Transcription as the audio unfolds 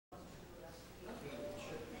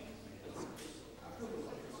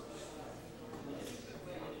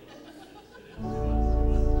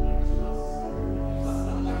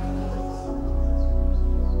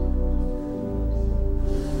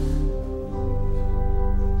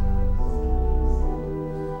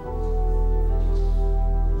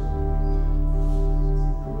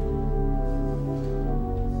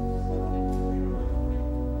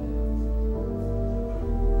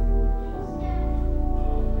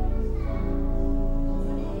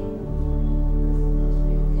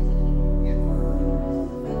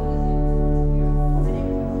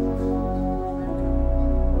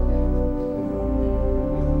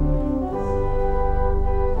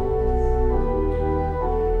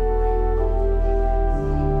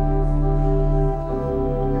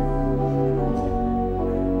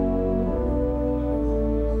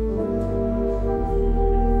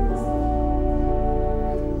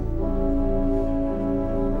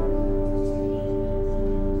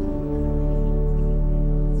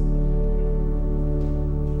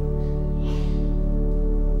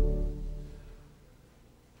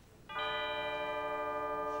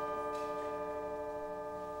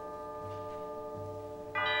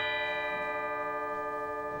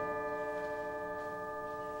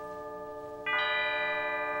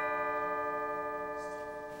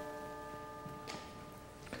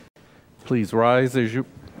Please rise as you...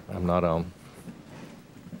 I'm not on.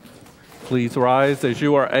 Please rise as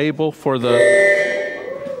you are able for the...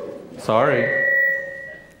 Sorry.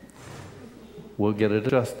 We'll get it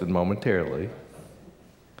adjusted momentarily.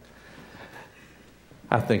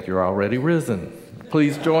 I think you're already risen.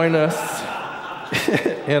 Please join us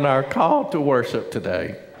in our call to worship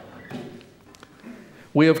today.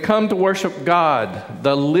 We have come to worship God,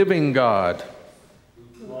 the living God,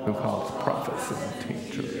 who calls prophets and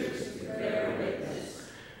teachers.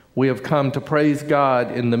 We have come to praise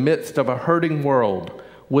God in the midst of a hurting world,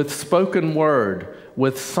 with spoken word,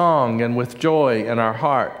 with song, and with joy in our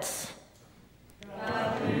hearts.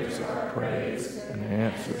 God hears our praise and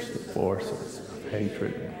answers the forces of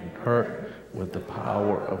hatred and hurt with the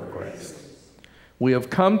power of grace. We have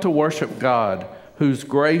come to worship God, whose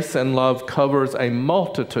grace and love covers a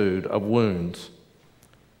multitude of wounds.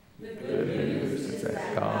 The good news is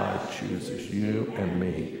that God chooses you and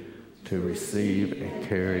me to receive and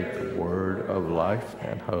carry the word of life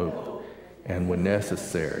and hope, and when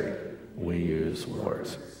necessary, we use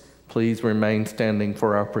words. Please remain standing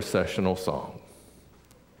for our processional song.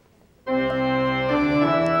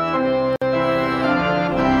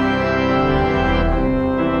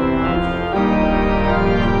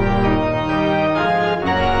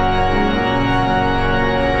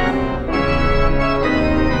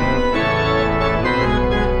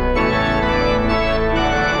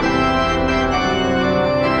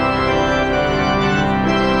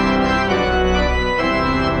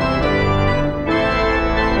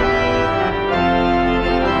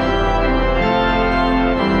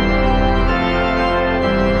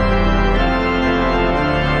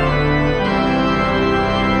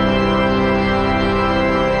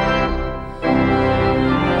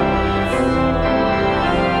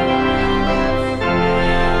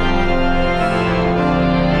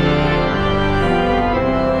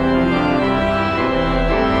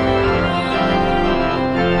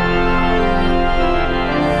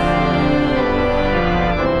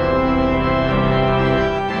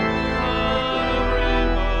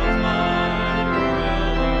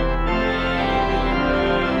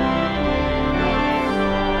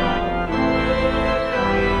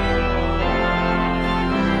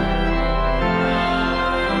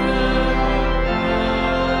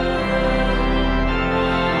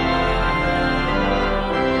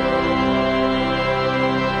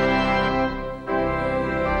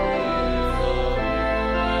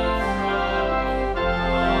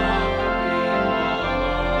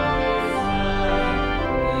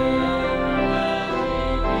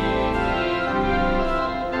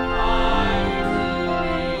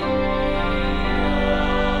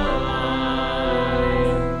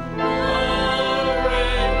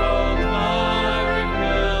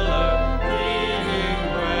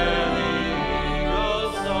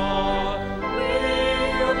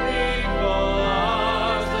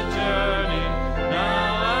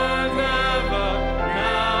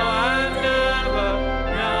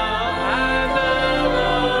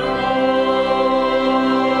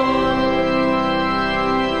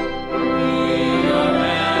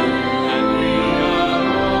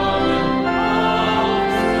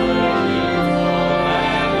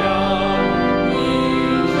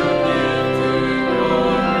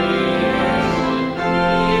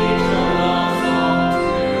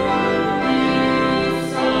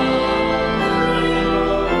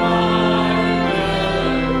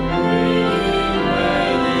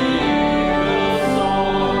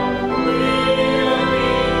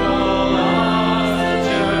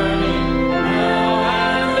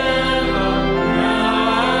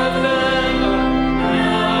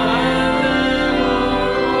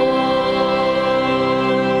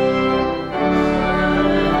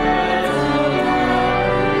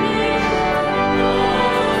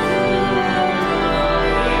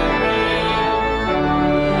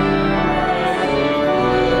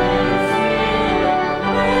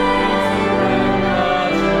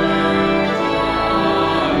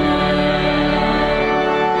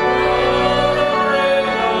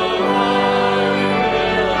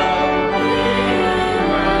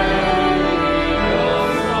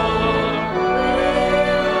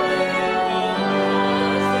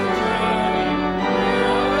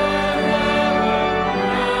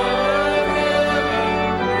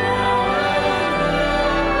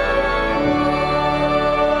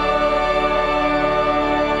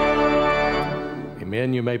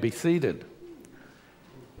 You may be seated.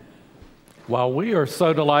 While we are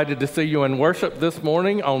so delighted to see you in worship this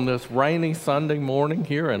morning on this rainy Sunday morning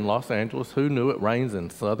here in Los Angeles, who knew it rains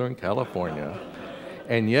in Southern California?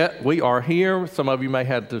 And yet we are here. Some of you may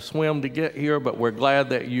have to swim to get here, but we're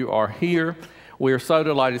glad that you are here. We are so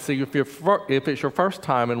delighted to see you. If it's your first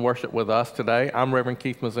time in worship with us today, I'm Reverend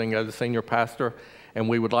Keith Mazinga, the senior pastor, and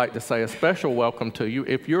we would like to say a special welcome to you.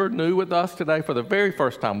 If you're new with us today for the very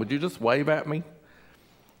first time, would you just wave at me?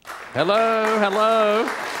 Hello, hello.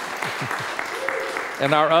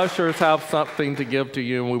 And our ushers have something to give to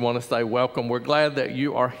you, and we want to say welcome. We're glad that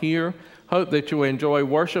you are here. Hope that you enjoy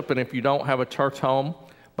worship, and if you don't have a church home,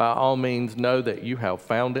 by all means, know that you have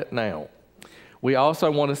found it now. We also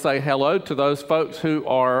want to say hello to those folks who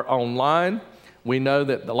are online. We know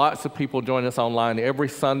that lots of people join us online every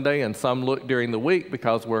Sunday, and some look during the week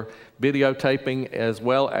because we're videotaping as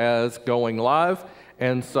well as going live.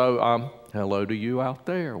 And so, hello to you out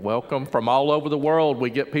there. Welcome from all over the world. We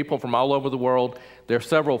get people from all over the world. There are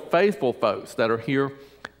several faithful folks that are here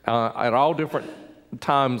at all different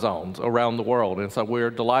time zones around the world. And so we're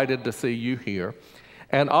delighted to see you here.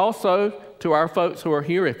 And also to our folks who are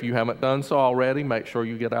here, if you haven't done so already, make sure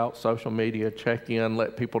you get out social media, check in,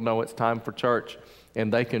 let people know it's time for church,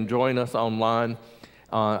 and they can join us online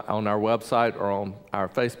on our website or on our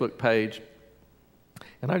Facebook page.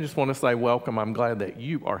 And I just want to say welcome. I'm glad that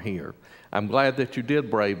you are here. I'm glad that you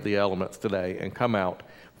did brave the elements today and come out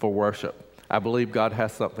for worship. I believe God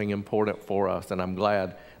has something important for us, and I'm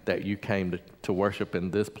glad that you came to worship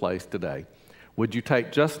in this place today. Would you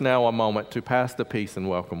take just now a moment to pass the peace and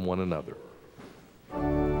welcome one another?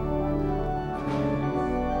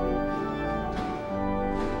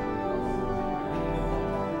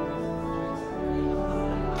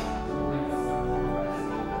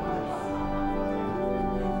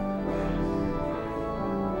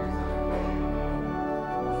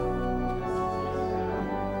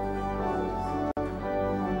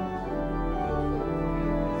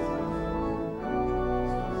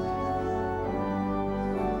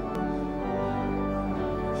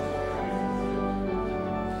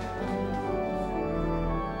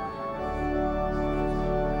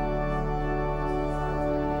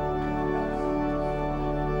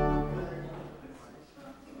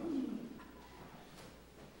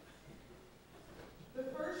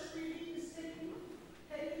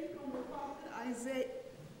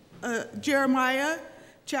 Jeremiah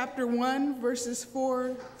chapter 1, verses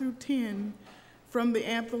 4 through 10 from the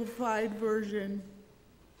Amplified Version.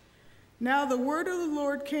 Now the word of the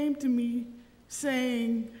Lord came to me,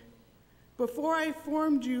 saying, before I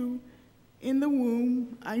formed you in the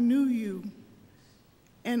womb, I knew you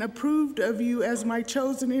and approved of you as my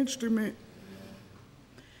chosen instrument.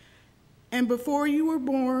 And before you were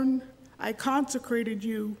born, I consecrated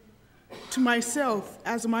you to myself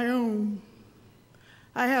as my own.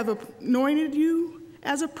 I have anointed you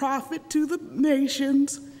as a prophet to the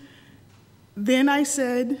nations. Then I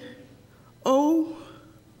said, Lord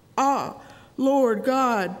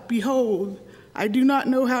God, behold, I do not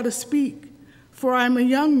know how to speak, for I am a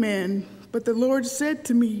young man. But the Lord said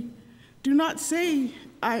to me, do not say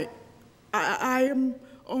I am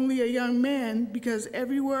only a young man, because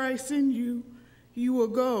everywhere I send you, you will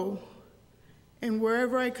go, and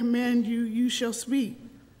wherever I command you, you shall speak.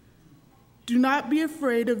 Do not be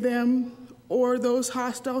afraid of them or those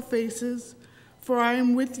hostile faces, for I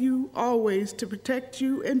am with you always to protect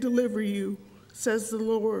you and deliver you, says the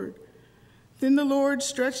Lord. Then the Lord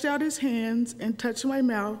stretched out his hands and touched my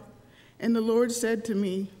mouth, and the Lord said to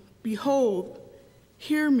me, behold,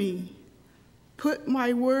 hear me, put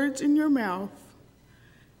my words in your mouth.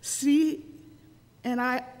 See,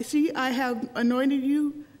 I have anointed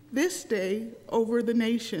you this day over the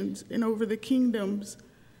nations and over the kingdoms,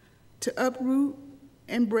 to uproot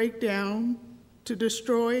and break down, to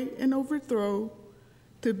destroy and overthrow,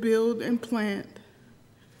 to build and plant.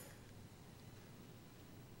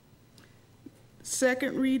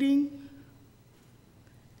 Second reading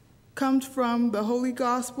comes from the Holy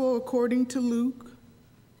Gospel according to Luke,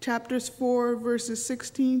 chapters 4, verses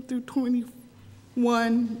 16 through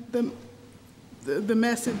 21, the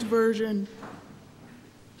Message version.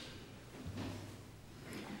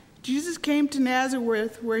 Jesus came to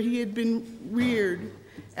Nazareth, where he had been reared,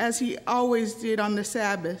 as he always did on the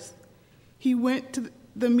Sabbath. He went to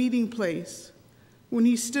the meeting place. When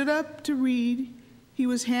he stood up to read, he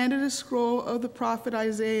was handed a scroll of the prophet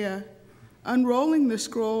Isaiah. Unrolling the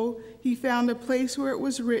scroll, he found a place where it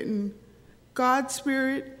was written, God's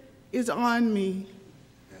Spirit is on me.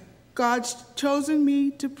 God's chosen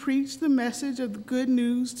me to preach the message of the good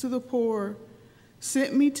news to the poor,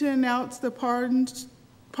 sent me to announce the pardons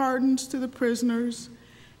to the prisoners,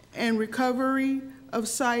 and recovery of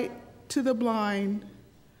sight to the blind.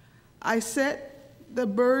 I set the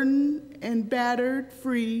burdened and battered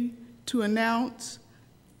free to announce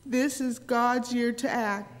this is God's year to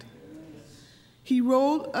act. He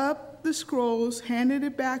rolled up up the scrolls, handed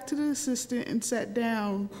it back to the assistant, and sat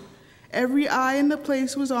down. Every eye in the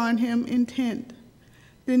place was on him, intent.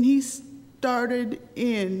 Then he started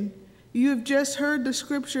in. You have just heard the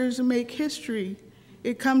scriptures make history.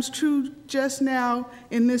 It comes true just now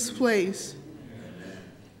in this place.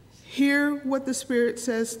 Hear what the Spirit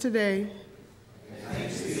says today.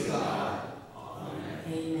 Thanks be to God.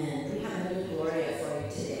 Amen. We have a new Gloria for you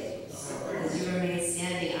today. So as you remain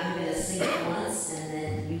standing, I'm going to sing it once, and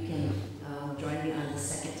then you can join me on the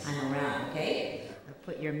second time around, okay?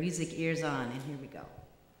 Put your music ears on, and here we go.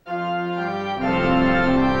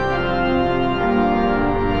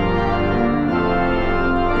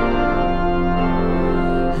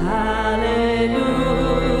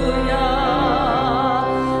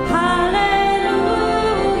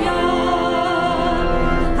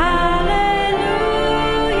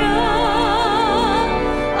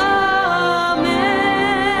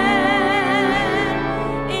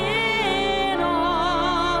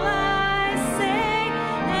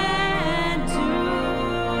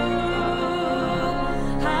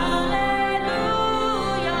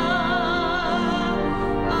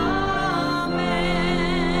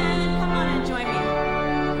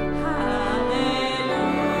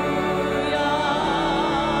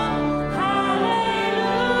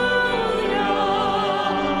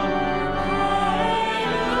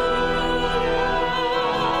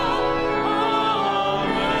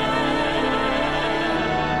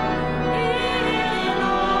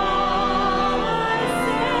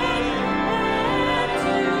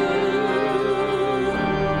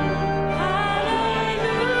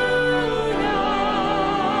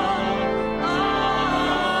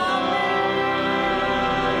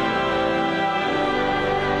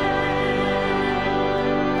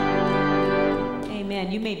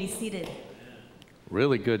 You may be seated.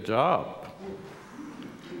 Really good job.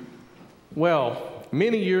 Well,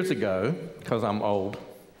 many years ago, because I'm old,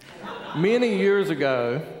 many years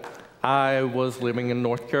ago, I was living in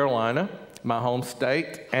North Carolina, my home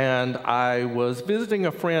state, and I was visiting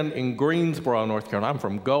a friend in Greensboro, North Carolina. I'm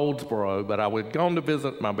from Goldsboro, but I had gone to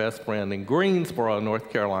visit my best friend in Greensboro,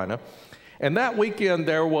 North Carolina. And that weekend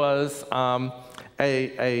there was a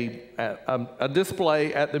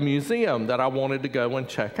display at the museum that I wanted to go and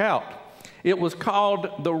check out. It was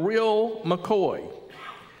called The Real McCoy.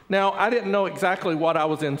 Now, I didn't know exactly what I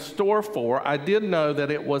was in store for. I did know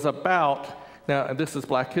that it was about, now this is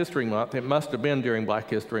Black History Month, it must have been during Black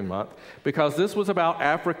History Month, because this was about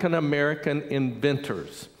African American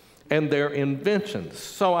inventors and their inventions.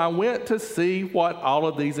 So I went to see what all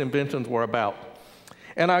of these inventions were about.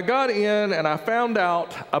 And I got in and I found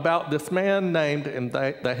out about this man named, and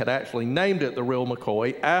they had actually named it The Real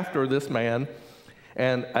McCoy, after this man,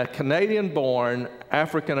 and a Canadian-born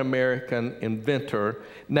African-American inventor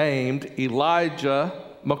named Elijah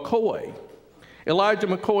McCoy. Elijah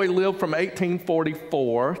McCoy lived from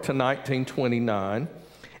 1844 to 1929,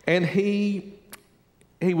 and he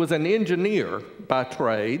was an engineer by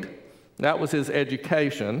trade. That was his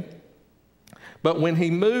education. But when he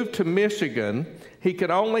moved to Michigan, he could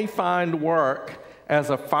only find work as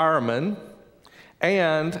a fireman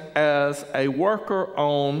and as a worker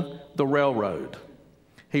on the railroad.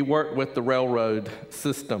 He worked with the railroad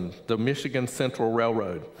system, the Michigan Central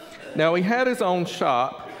Railroad. Now, he had his own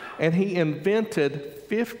shop, and he invented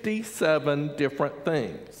 57 different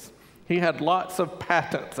things. He had lots of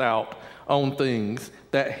patents out on things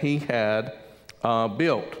that he had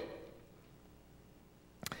built.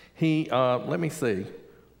 Let me see.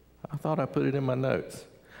 I thought I put it in my notes.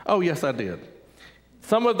 Oh, yes, I did.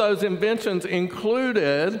 Some of those inventions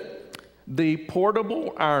included the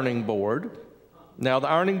portable ironing board. Now, the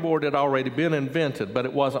ironing board had already been invented, but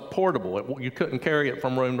it wasn't portable. You couldn't carry it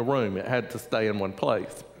from room to room. It had to stay in one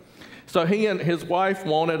place. So he and his wife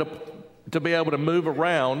wanted to be able to move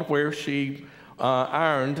around where she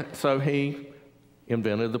ironed, so he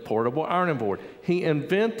invented the portable ironing board. He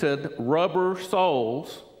invented rubber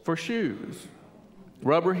soles for shoes,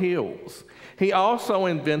 rubber heels. He also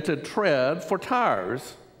invented tread for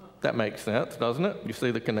tires. That makes sense, doesn't it? You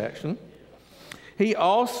see the connection? He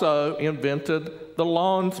also invented the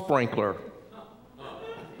lawn sprinkler.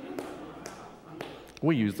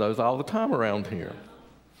 We use those all the time around here.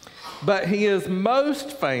 But he is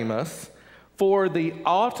most famous for the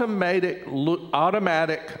automatic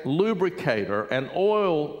lubricator, an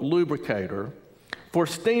oil lubricator for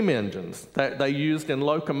steam engines that they used in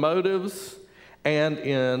locomotives and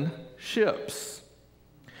in ships.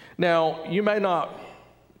 Now, you may not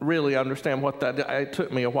really understand what that is. It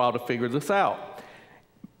took me a while to figure this out.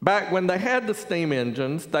 Back when they had the steam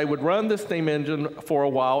engines, they would run the steam engine for a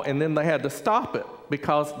while, and then they had to stop it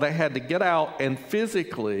because they had to get out and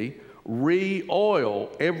physically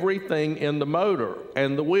re-oil everything in the motor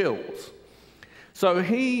and the wheels. So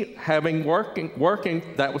he, having working,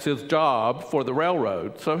 that was his job for the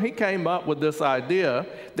railroad, so he came up with this idea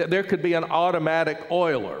that there could be an automatic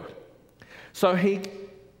oiler. So he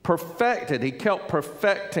kept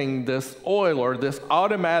perfecting this oiler, this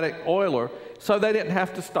automatic oiler, so they didn't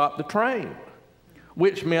have to stop the train,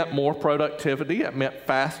 which meant more productivity. It meant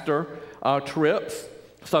faster trips,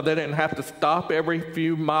 so they didn't have to stop every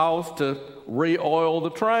few miles to re-oil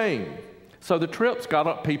the train. So the trips got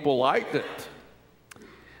up, people liked it.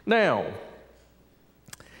 Now,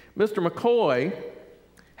 Mr. McCoy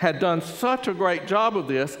had done such a great job of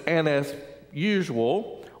this, and as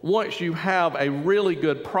usual, once you have a really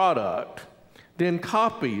good product, then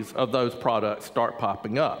copies of those products start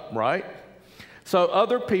popping up, right? So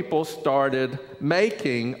other people started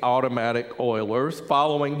making automatic oilers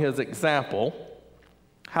following his example.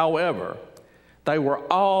 However, they were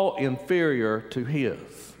all inferior to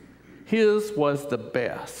his. His was the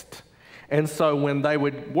best. And so when they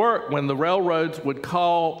would work, when the railroads would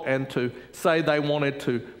call and to say they wanted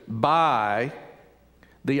to buy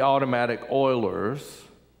the automatic oilers,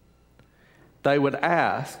 they would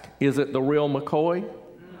ask, is it the real McCoy?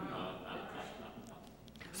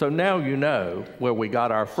 So now you know where we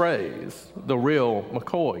got our phrase, the real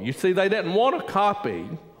McCoy. You see, they didn't want a copy.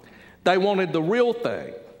 They wanted the real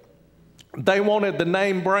thing. They wanted the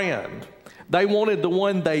name brand. They wanted the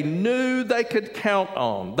one they knew they could count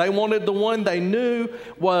on. They wanted the one they knew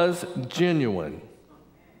was genuine.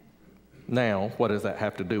 Now, what does that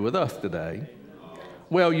have to do with us today?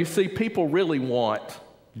 Well, you see, people really want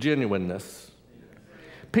genuineness.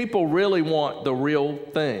 People really want the real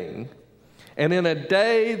thing. And in a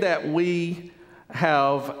day that we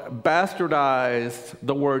have bastardized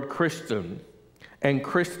the word Christian and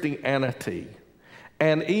Christianity,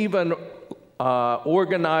 and even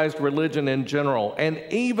organized religion in general, and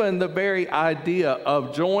even the very idea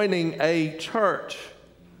of joining a church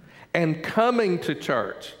and coming to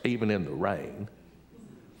church, even in the rain,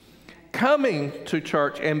 coming to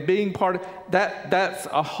church and being part of that's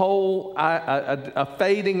a whole a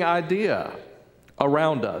fading idea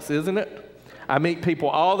around us, isn't it? I meet people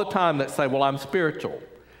all the time that say, well, I'm spiritual,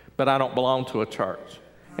 but I don't belong to a church.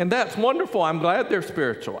 And that's wonderful. I'm glad they're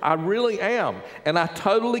spiritual. I really am. And I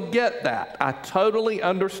totally get that. I totally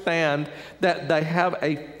understand that they have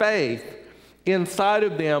a faith inside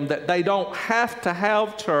of them that they don't have to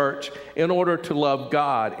have church in order to love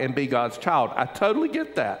God and be God's child. I totally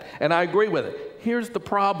get that. And I agree with it. Here's the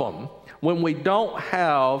problem. When we don't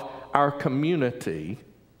have our community,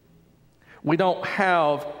 we don't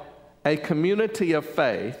have a community of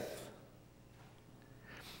faith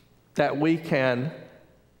that we can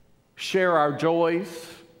share our joys,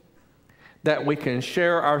 that we can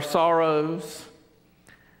share our sorrows.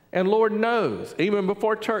 And Lord knows, even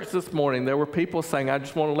before church this morning, there were people saying, I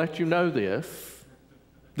just want to let you know this.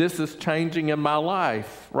 This is changing in my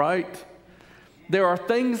life, right? There are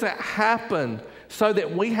things that happen so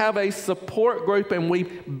that we have a support group and we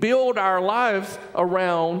build our lives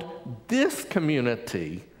around this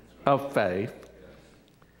community of faith.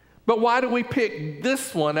 But why do we pick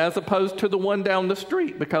this one as opposed to the one down the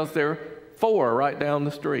street? Because there are 4 right down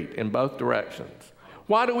the street in both directions.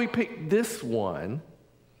 Why do we pick this one?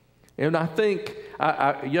 And I think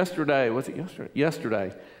yesterday,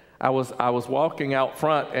 I was walking out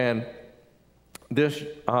front, and this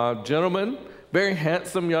gentleman, very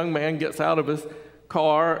handsome young man, gets out of his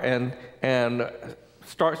car and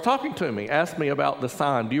starts talking to me, asked me about the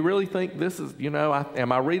sign. Do you really think this is,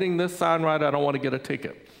 am I reading this sign right? I don't want to get a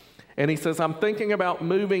ticket. And he says, I'm thinking about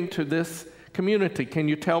moving to this community. Can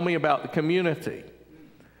you tell me about the community?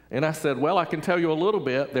 And I said, well, I can tell you a little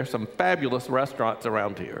bit. There's some fabulous restaurants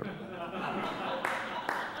around here.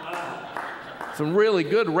 Some really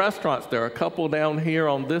good restaurants. There are a couple down here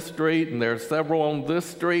on this street, and there's several on this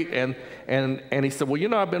street. And he said,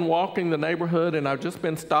 well, I've been walking the neighborhood, and I've just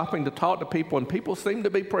been stopping to talk to people, and people seem to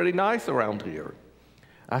be pretty nice around here.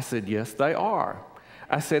 I said, yes, they are.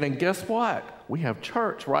 I said, and guess what? We have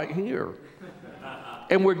church right here.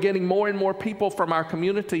 And we're getting more and more people from our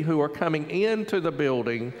community who are coming into the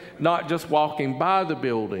building, not just walking by the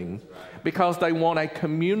building, because they want a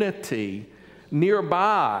community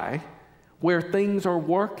nearby where things are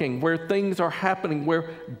working, where things are happening, where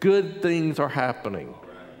good things are happening.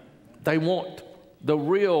 They want the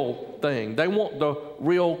real thing. They want the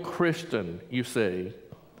real Christian, you see.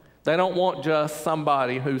 They don't want just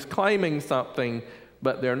somebody who's claiming something,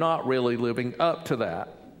 but they're not really living up to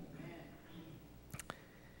that.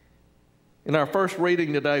 In our first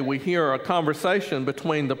reading today, we hear a conversation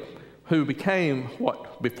between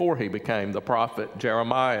before he became the prophet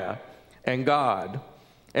Jeremiah and God.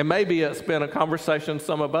 And maybe it's been a conversation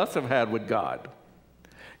some of us have had with God.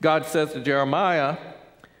 God says to Jeremiah,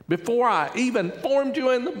 before I even formed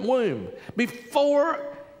you in the womb,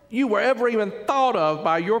 before you were ever even thought of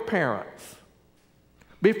by your parents,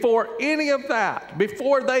 before any of that,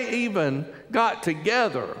 before they even got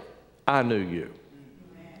together, I knew you.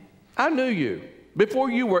 I knew you. Before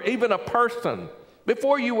you were even a person,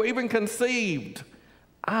 before you were even conceived,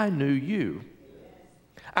 I knew you.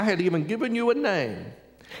 I had even given you a name,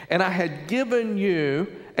 and I had given you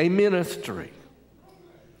a ministry.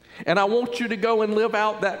 And I want you to go and live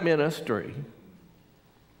out that ministry.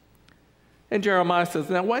 And Jeremiah says,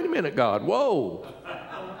 now wait a minute, God, whoa.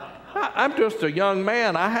 I'm just a young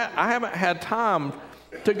man. I haven't had time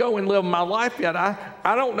to go and live my life yet.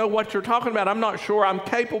 I don't know what you're talking about. I'm not sure I'm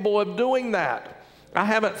capable of doing that. I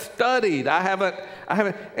haven't studied. I haven't.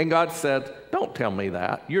 And God said, don't tell me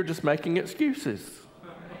that. You're just making excuses.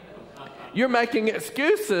 You're making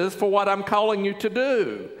excuses for what I'm calling you to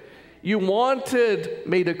do. You wanted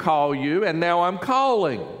me to call you, and now I'm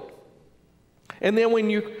calling. And then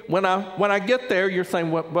when I get there, you're saying,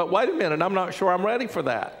 well, but wait a minute, I'm not sure I'm ready for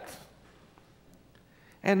that.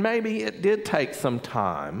 And maybe it did take some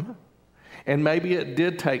time, and maybe it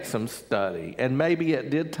did take some study, and maybe it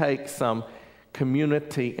did take some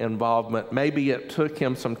community involvement. Maybe it took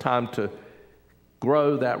him some time to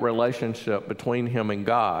grow that relationship between him and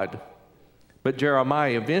God. But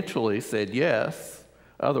Jeremiah eventually said yes.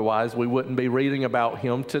 Otherwise, we wouldn't be reading about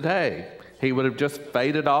him today. He would have just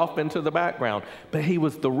faded off into the background. But he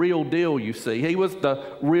was the real deal, you see. He was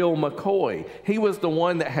the real McCoy. He was the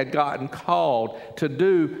one that had gotten called to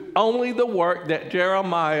do only the work that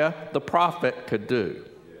Jeremiah, the prophet, could do.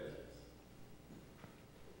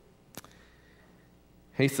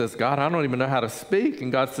 He says, God, I don't even know how to speak.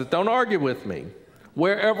 And God says, don't argue with me.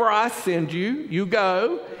 Wherever I send you, you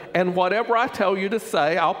go. And whatever I tell you to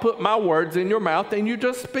say, I'll put my words in your mouth and you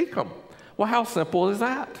just speak them. Well, how simple is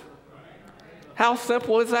that? How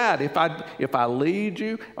simple is that? If I lead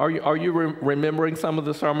you, are you remembering some of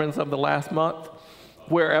the sermons of the last month?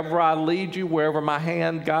 Wherever I lead you, wherever my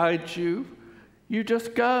hand guides you, you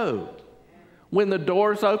just go. When the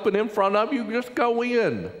door's open in front of you, just go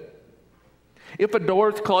in. If a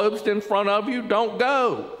door's closed in front of you, don't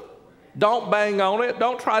go. Don't bang on it.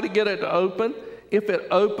 Don't try to get it to open. If it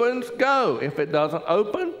opens, go. If it doesn't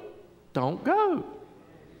open, don't go.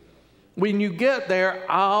 When you get there,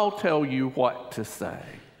 I'll tell you what to say.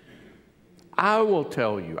 I will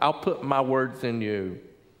tell you. I'll put my words in you,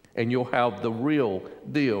 and you'll have the real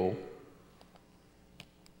deal.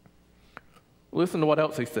 Listen to what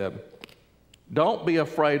else he said. Don't be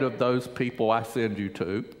afraid of those people I send you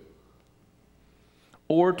to,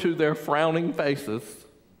 or to their frowning faces.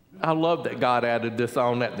 I love that God added this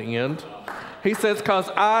on at the end. He says, because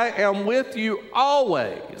I am with you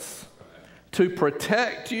always to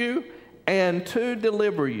protect you and to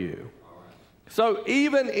deliver you. So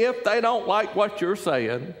even if they don't like what you're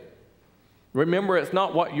saying, remember it's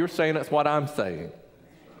not what you're saying, it's what I'm saying.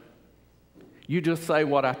 You just say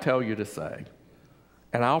what I tell you to say.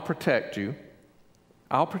 And I'll protect you.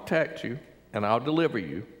 I'll protect you and I'll deliver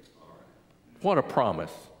you. What a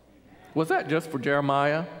promise. Was that just for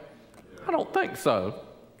Jeremiah? I don't think so.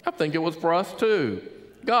 I think it was for us too.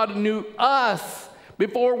 God knew us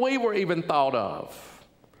before we were even thought of.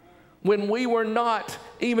 When we were not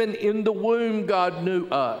even in the womb, God knew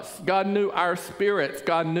us. God knew our spirits.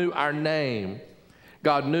 God knew our name.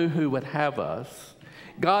 God knew who would have us.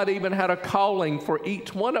 God even had a calling for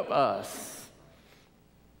each one of us.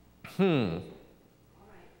 But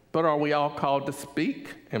are we all called to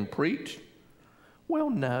speak and preach? Well,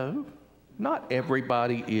 no, not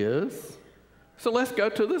everybody is. So let's go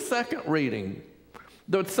to the second reading.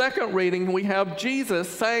 The second reading, we have Jesus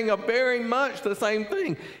saying very much the same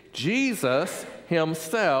thing. Jesus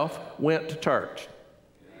himself went to church.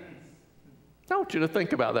 I want you to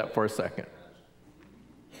think about that for a second.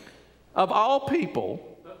 Of all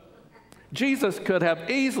people, Jesus could have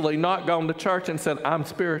easily not gone to church and said, I'm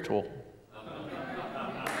spiritual.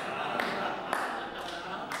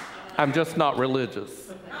 I'm just not religious.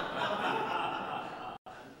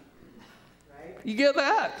 You get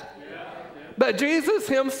that? But Jesus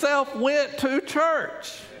himself went to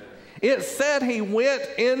church. It said he went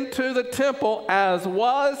into the temple as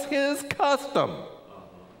was his custom.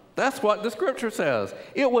 That's what the scripture says.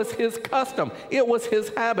 It was his custom. It was his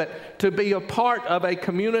habit to be a part of a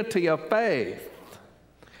community of faith.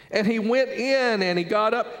 And he went in and he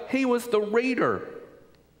got up. He was the reader.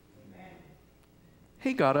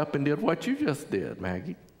 He got up and did what you just did,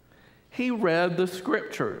 Maggie. He read the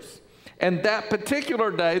scriptures. And that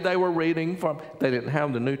particular day, they were reading from, they didn't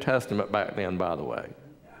have the New Testament back then, by the way.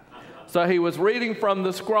 So he was reading from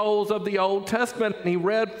the scrolls of the Old Testament, and he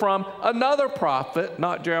read from another prophet,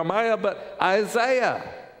 not Jeremiah, but Isaiah.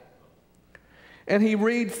 And he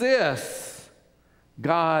reads this: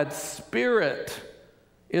 God's Spirit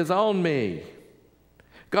is on me.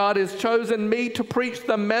 God has chosen me to preach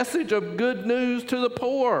the message of good news to the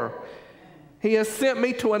poor. He has sent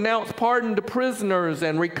me to announce pardon to prisoners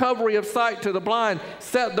and recovery of sight to the blind,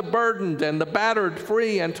 set the burdened and the battered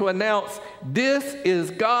free, and to announce this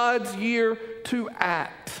is God's year to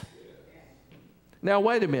act. Now,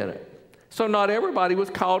 wait a minute. So not everybody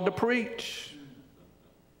was called to preach.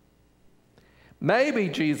 Maybe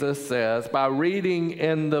Jesus says, by reading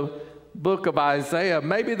in the book of Isaiah,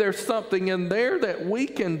 maybe there's something in there that we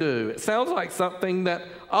can do. It sounds like something that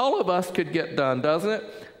all of us could get done, doesn't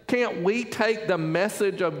it? Can't we take the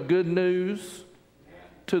message of good news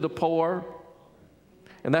to the poor?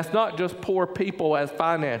 And that's not just poor people as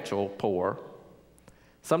financial poor.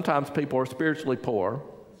 Sometimes people are spiritually poor.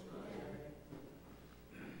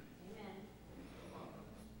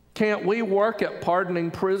 Can't we work at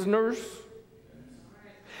pardoning prisoners?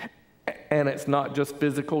 And it's not just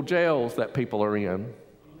physical jails that people are in.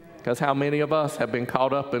 Because how many of us have been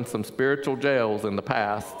caught up in some spiritual jails in the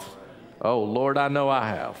past? Oh, Lord, I know I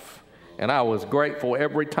have. And I was grateful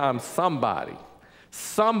every time somebody,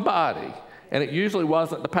 and it usually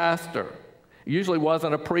wasn't the pastor, it usually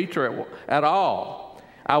wasn't a preacher at all.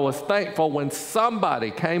 I was thankful when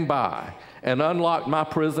somebody came by and unlocked my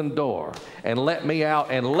prison door and let me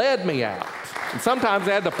out and led me out. And sometimes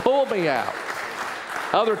they had to pull me out.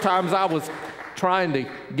 Other times I was trying to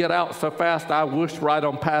get out so fast I whooshed right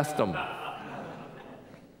on past them.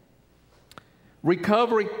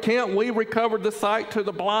 Recovery, can't we recover the sight to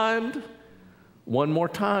the blind? One more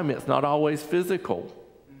time, it's not always physical.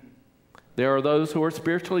 There are those who are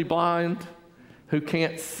spiritually blind who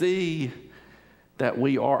can't see that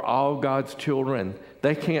we are all God's children.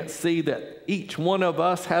 They can't see that each one of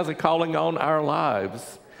us has a calling on our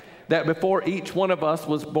lives. That before each one of us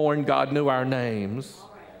was born, God knew our names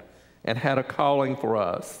and had a calling for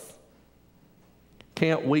us.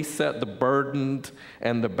 Can't we set the burdened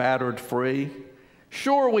and the battered free?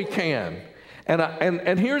 Sure we can.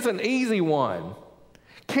 And here's an easy one.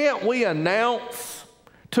 Can't we announce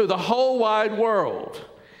to the whole wide world,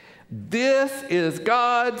 this is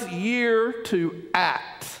God's year to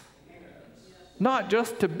act? Not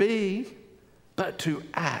just to be, but to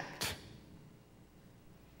act.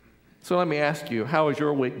 So let me ask you, how has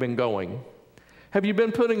your week been going? Have you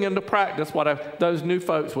been putting into practice those new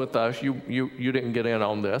folks with us, you didn't get in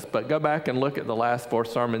on this, but go back and look at the last 4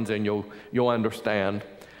 sermons and you'll understand.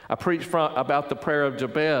 I preached about the prayer of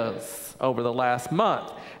Jabez over the last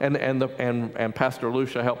month, and Pastor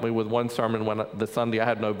Lucia helped me with one sermon when the Sunday I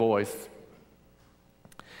had no voice.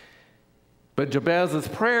 But Jabez's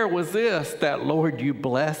prayer was this, that Lord, you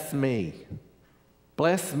bless me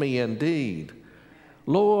indeed.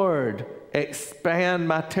 Lord, expand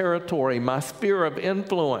my territory, my sphere of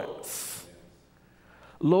influence.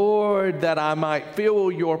 Lord, that I might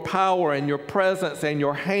feel your power and your presence and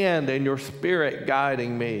your hand and your spirit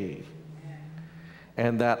guiding me.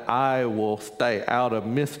 And that I will stay out of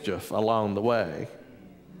mischief along the way.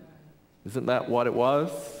 Isn't that what it was?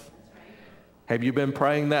 Have you been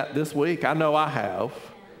praying that this week? I know I have.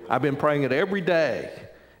 I've been praying it every day.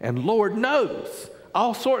 And Lord knows,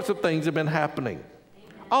 all sorts of things have been happening.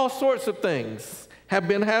 All sorts of things have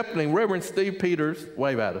been happening. Reverend Steve Peters,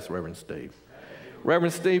 wave at us, Reverend Steve.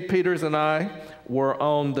 Reverend Steve Peters and I were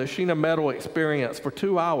on the Sheena Meadow Experience for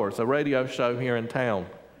 2 hours, a radio show here in town.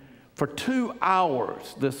 For 2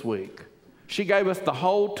 hours this week. She gave us the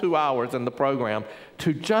whole 2 hours in the program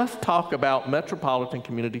to just talk about Metropolitan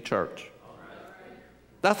Community Church.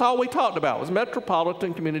 That's all we talked about was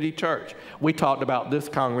Metropolitan Community Church. We talked about this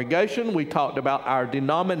congregation. We talked about our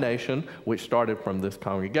denomination, which started from this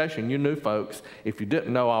congregation. You new folks, if you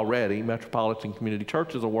didn't know already, Metropolitan Community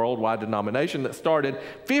Church is a worldwide denomination that started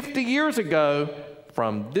 50 years ago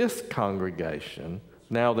from this congregation.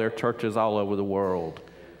 Now there are churches all over the world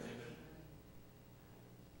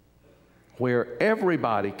where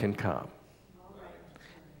everybody can come.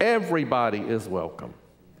 Everybody is welcome.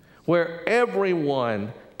 Where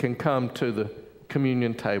everyone can come to the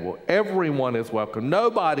communion table. Everyone is welcome.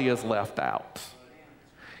 Nobody is left out.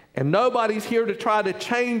 And nobody's here to try to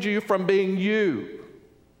change you from being you.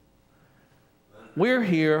 We're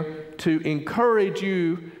here to encourage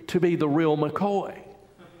you to be the real McCoy.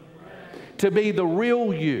 To be the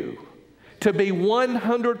real you. To be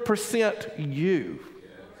 100% you.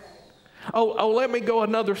 Oh, let me go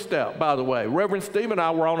another step, by the way. Reverend Steve and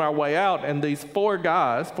I were on our way out, and these four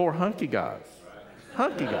hunky guys,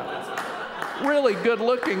 really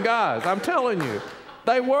good-looking guys, I'm telling you.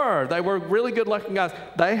 They were really good-looking guys.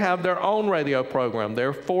 They have their own radio program. There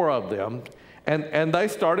are four of them. And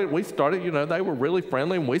we started, they were really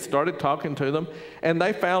friendly, and we started talking to them, and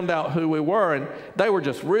they found out who we were, and they were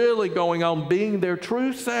just really going on being their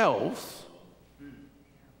true selves.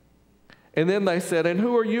 And then they said, and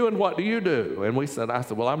who are you and what do you do? And I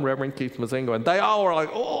said, well, I'm Reverend Keith Mazingo. And they all were like,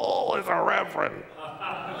 oh, it's a reverend.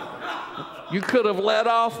 You could have let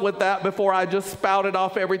off with that before I just spouted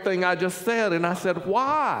off everything I just said. And I said,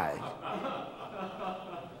 why?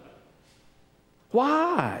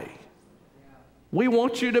 Why? We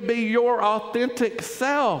want you to be your authentic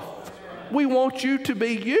self. We want you to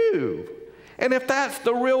be you. And if that's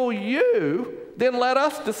the real you, then let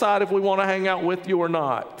us decide if we want to hang out with you or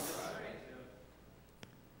not.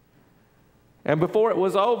 And before it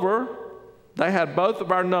was over, they had both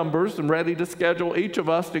of our numbers and ready to schedule each of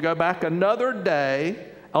us to go back another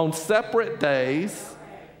day on separate days,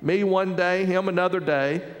 me one day, him another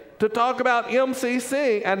day, to talk about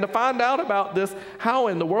MCC and to find out about this. How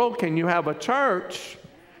in the world can you have a church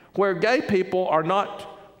where gay people are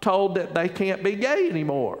not told that they can't be gay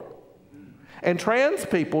anymore? And trans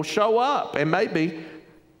people show up and maybe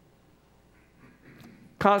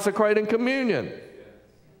consecrating communion.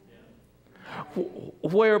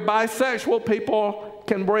 Where bisexual people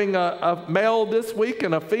can bring a male this week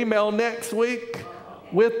and a female next week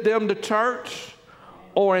with them to church,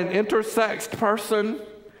 or an intersexed person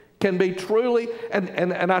can be truly,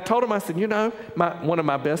 and I told him, I said, one of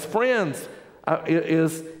my best friends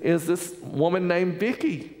is this woman named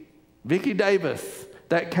Vicky Davis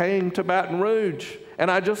that came to Baton Rouge, and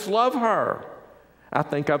I just love her. I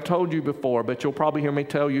think I've told you before, but you'll probably hear me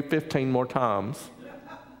tell you 15 more times.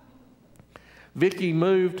 Vicky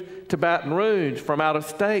moved to Baton Rouge from out of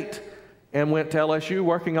state and went to LSU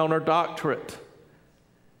working on her doctorate.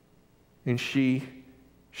 And she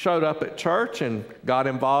showed up at church and got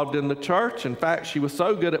involved in the church. In fact, she was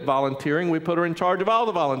so good at volunteering, we put her in charge of all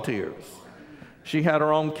the volunteers. She had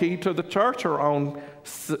her own key to the church, her own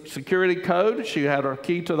security code. She had her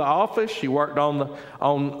key to the office. She worked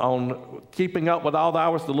on keeping up with all the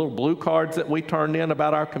hours, the little blue cards that we turned in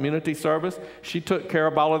about our community service. She took care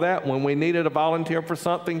of all of that. When we needed a volunteer for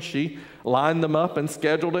something, she lined them up and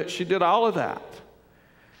scheduled it. She did all of that.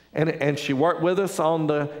 And she worked with us on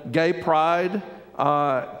the Gay Pride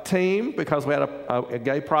team, because we had a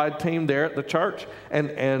Gay Pride team there at the church.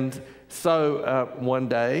 And so one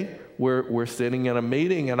day, we're sitting in a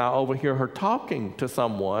meeting, and I overhear her talking to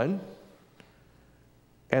someone,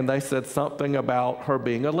 and they said something about her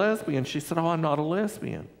being a lesbian. She said, oh, I'm not a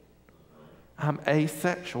lesbian. I'm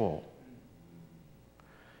asexual.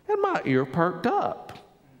 And my ear perked up.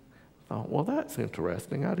 I thought, well, that's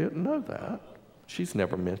interesting. I didn't know that. She's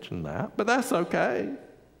never mentioned that, but that's okay.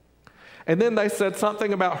 And then they said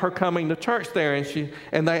something about her coming to church there,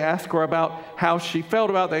 and they asked her about how she felt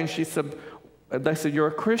about that, and she said, they said, you're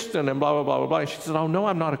a Christian, and blah, blah, blah, blah, blah. And she said, oh, no,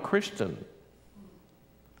 I'm not a Christian.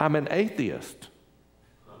 I'm an atheist.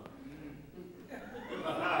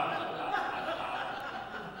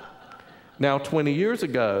 Now, 20 years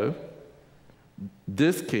ago,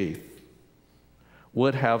 this Keith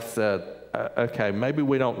would have said, okay, maybe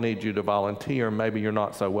we don't need you to volunteer. Maybe you're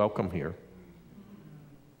not so welcome here.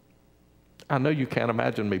 I know you can't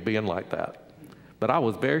imagine me being like that, but I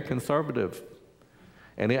was very conservative.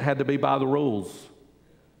 And it had to be by the rules.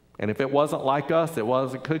 And if it wasn't like us, it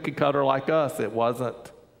was a cookie cutter like us, it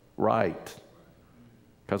wasn't right.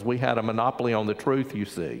 Because we had a monopoly on the truth, you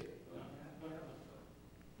see.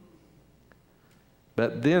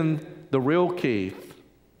 But then the real Keith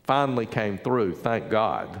finally came through, thank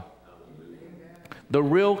God. The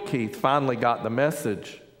real Keith finally got the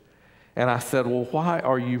message. And I said, well, why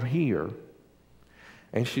are you here?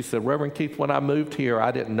 And she said, Reverend Keith, when I moved here,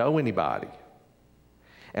 I didn't know anybody.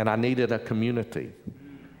 And I needed a community.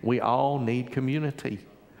 We all need community.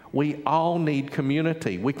 We all need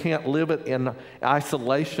community. We can't live it in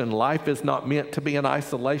isolation. Life is not meant to be in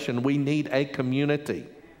isolation. We need a community.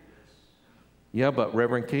 Yeah, but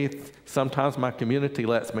Reverend Keith, sometimes my community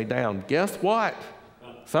lets me down. Guess what?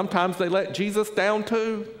 Sometimes they let Jesus down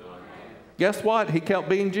too. Guess what? He kept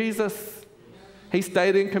being Jesus. He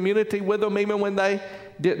stayed in community with them even when they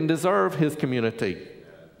didn't deserve his community.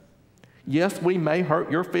 Yes, we may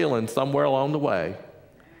hurt your feelings somewhere along the way.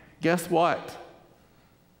 Guess what?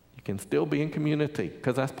 You can still be in community,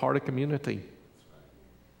 because that's part of community.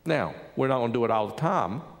 Now, we're not going to do it all the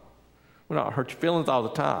time. We're not going to hurt your feelings all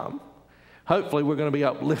the time. Hopefully, we're going to be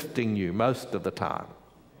uplifting you most of the time.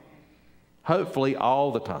 hopefully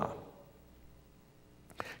all the time.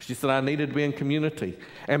 She said, I needed to be in community.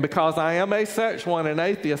 And because I am asexual and an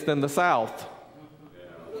atheist in the South,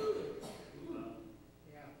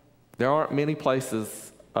 there aren't many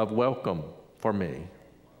places of welcome for me.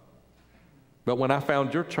 But when I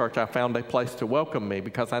found your church, I found a place to welcome me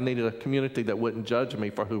because I needed a community that wouldn't judge me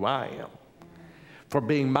for who I am, for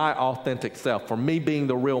being my authentic self, for me being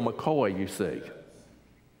the real McCoy, you see.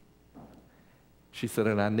 She said,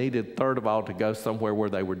 and I needed, third of all, to go somewhere where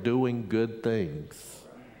they were doing good things.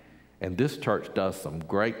 And this church does some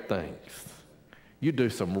great things. You do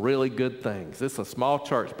some really good things. It's a small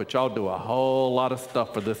church, but y'all do a whole lot of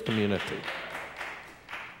stuff for this community.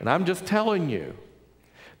 And I'm just telling you,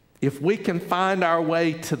 if we can find our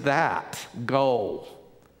way to that goal,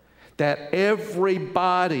 that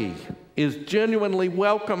everybody is genuinely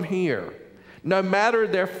welcome here, no matter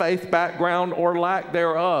their faith background or lack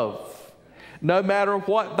thereof, no matter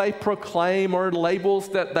what they proclaim or labels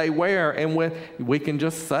that they wear, and when we can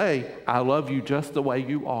just say, I love you just the way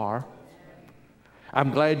you are.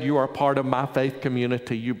 I'm glad you are part of my faith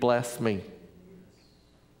community. You bless me.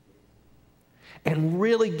 And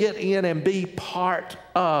really get in and be part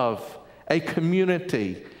of a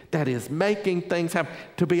community that is making things happen.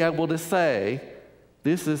 To be able to say,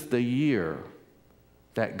 this is the year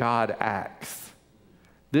that God acts.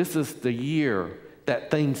 This is the year that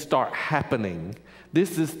things start happening.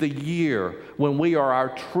 This is the year when we are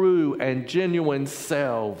our true and genuine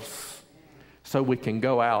selves, so we can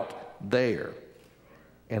go out there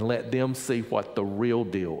and let them see what the real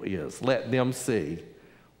deal is. Let them see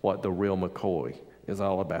what the real McCoy is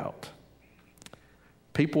all about.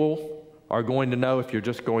 People are going to know if you're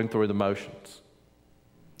just going through the motions.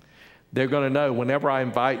 They're going to know whenever I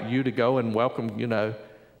invite you to go and welcome,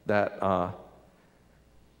 that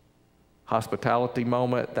hospitality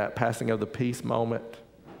moment, that passing of the peace moment,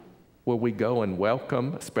 where we go and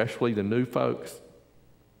welcome, especially the new folks.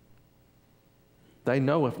 They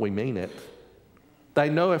know if we mean it. They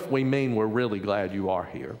know if we mean we're really glad you are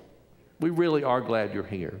here. We really are glad you're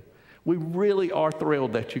here. We really are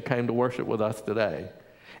thrilled that you came to worship with us today.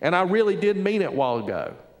 And I really did mean it a while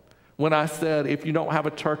ago when I said, if you don't have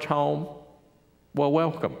a church home, well,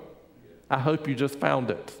 welcome. I hope you just found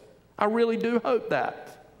it. I really do hope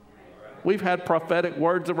that. We've had prophetic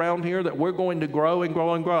words around here that we're going to grow and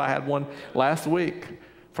grow and grow. I had one last week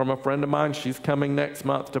from a friend of mine. She's coming next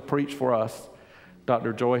month to preach for us,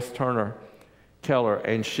 Dr. Joyce Turner Keller,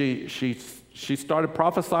 and she started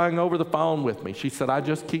prophesying over the phone with me. She said, I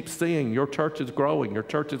just keep seeing your church is growing. Your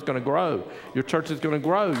church is going to grow. Your church is going to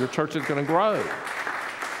grow. Your church is going to grow.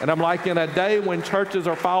 And I'm like, in a day when churches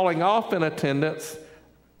are falling off in attendance,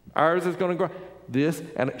 ours is going to grow.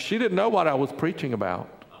 And she didn't know what I was preaching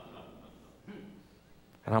about.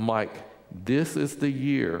 And I'm like, this is the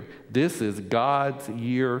year. This is God's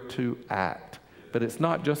year to act. But it's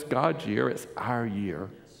not just God's year, it's our year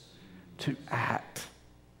to act.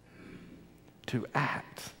 To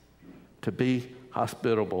act. To be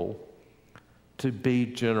hospitable. To be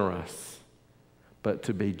generous. But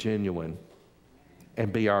to be genuine.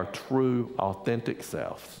 And be our true, authentic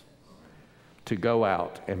selves. To go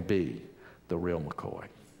out and be the real McCoy.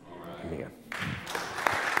 Amen.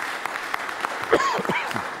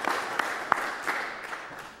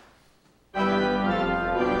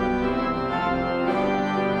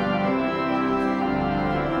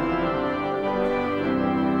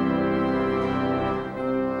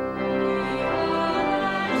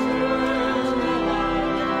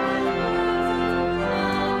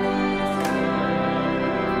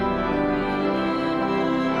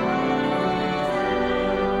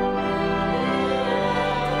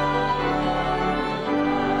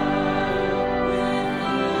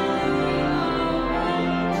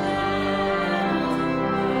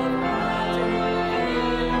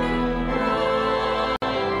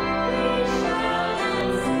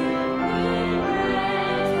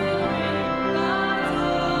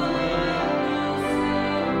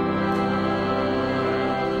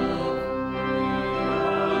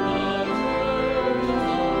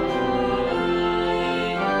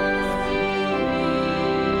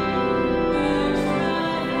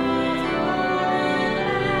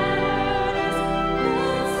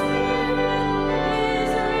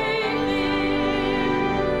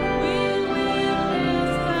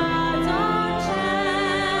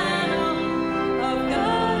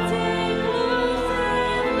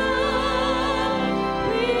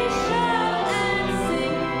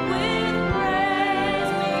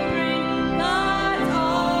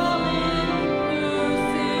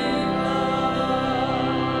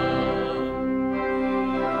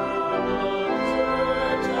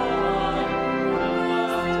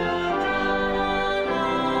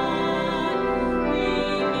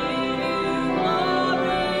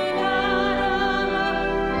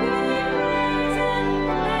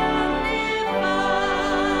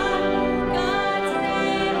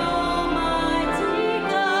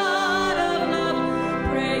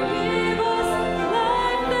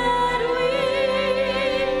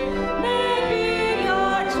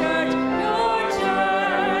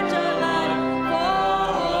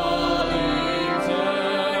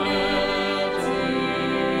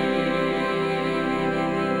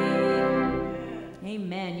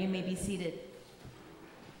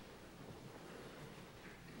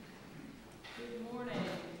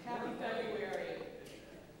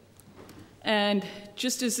 And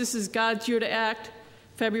just as this is God's year to act,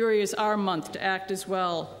 February is our month to act as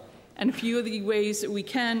well. And a few of the ways that we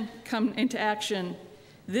can come into action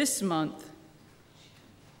this month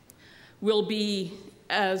will be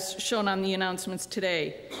as shown on the announcements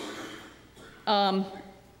today.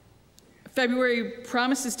 February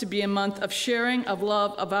promises to be a month of sharing, of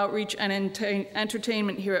love, of outreach, and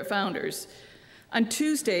entertainment here at Founders. On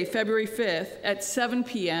Tuesday, February 5th at 7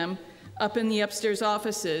 p.m., up in the upstairs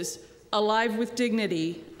offices, Alive with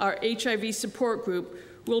Dignity, our HIV support group,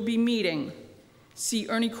 will be meeting. See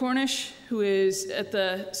Ernie Cornish, who is at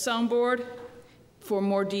the soundboard, for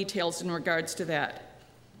more details in regards to that.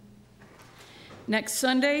 Next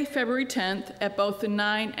Sunday, February 10th, at both the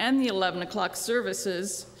 9 and the 11 o'clock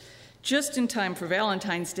services, just in time for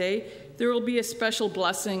Valentine's Day, there will be a special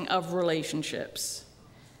blessing of relationships.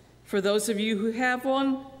 For those of you who have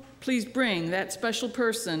one, please bring that special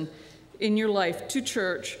person in your life to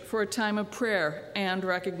church for a time of prayer and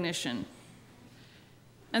recognition.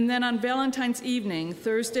 And then on Valentine's evening,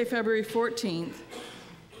 Thursday, February 14th,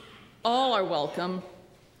 all are welcome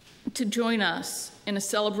to join us in a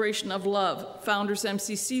celebration of love, Founders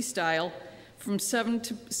MCC style, from 7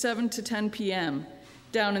 to 10 p.m.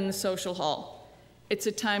 down in the social hall. It's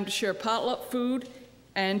a time to share potluck food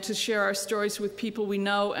and to share our stories with people we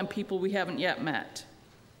know and people we haven't yet met.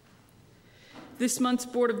 This month's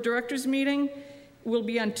Board of Directors meeting will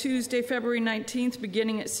be on Tuesday, February 19th,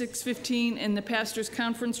 beginning at 6:15 in the Pastor's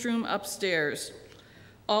Conference Room upstairs.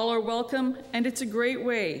 All are welcome, and it's a great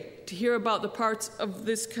way to hear about the parts of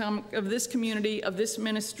this community, of this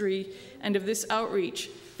ministry, and of this outreach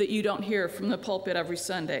that you don't hear from the pulpit every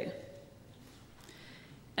Sunday.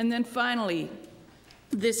 And then finally,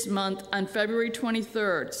 this month on February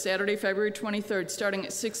 23rd, Saturday, February 23rd, starting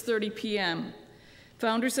at 6:30 p.m.,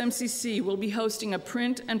 Founders MCC will be hosting a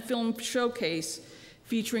print and film showcase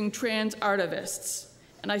featuring trans artivists.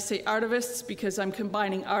 And I say artivists because I'm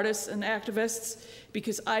combining artists and activists,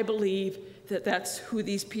 because I believe that that's who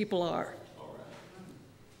these people are.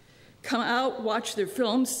 Come out, watch their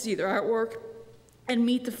films, see their artwork, and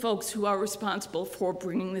meet the folks who are responsible for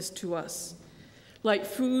bringing this to us. Light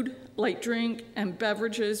food, light drink, and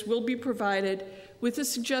beverages will be provided with a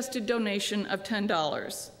suggested donation of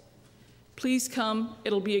 $10. Please come.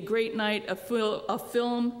 It'll be a great night of film,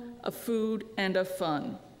 of food, and of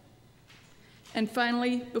fun. And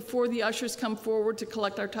finally, before the ushers come forward to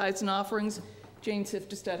collect our tithes and offerings, Jane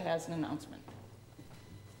Siftestead has an announcement.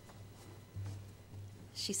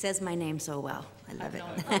 She says my name so well. I love it. I've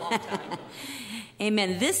known it for a long time.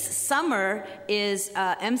 Amen. This summer is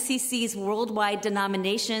MCC's Worldwide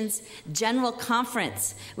Denominations General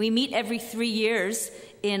Conference. We meet every 3 years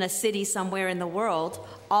in a city somewhere in the world,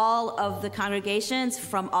 all of the congregations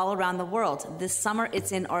from all around the world. This summer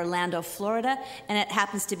it's in Orlando, Florida, and it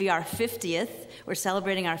happens to be our 50th. We're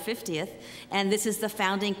celebrating our 50th, and this is the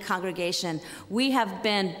founding congregation. We have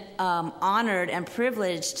been honored and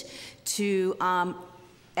privileged to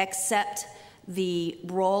accept the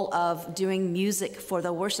role of doing music for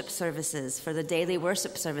the worship services, for the daily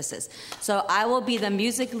worship services. So I will be the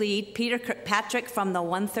music lead. Peter Kirkpatrick from the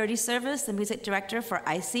 1:30 service, the music director for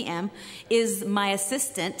ICM, is my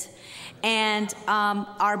assistant. And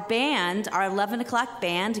our band, our 11 o'clock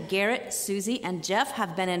band, Garrett, Susie, and Jeff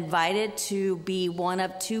have been invited to be one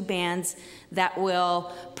of 2 bands that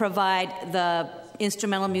will provide the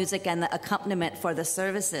instrumental music and the accompaniment for the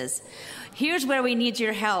services. Here's where we need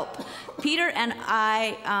your help. Peter and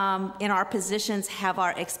I, in our positions, have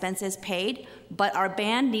our expenses paid, but our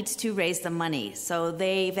band needs to raise the money. So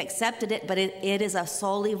they've accepted it, but it is a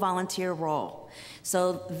solely volunteer role.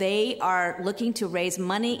 So they are looking to raise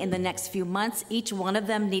money in the next few months. Each one of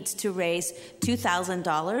them needs to raise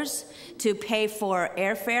 $2,000 to pay for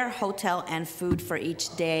airfare, hotel, and food for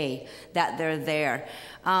each day that they're there.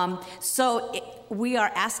 We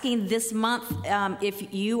are asking this month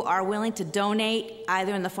if you are willing to donate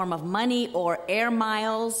either in the form of money or air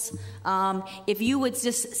miles. If you would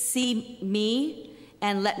just see me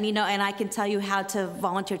and let me know, and I can tell you how to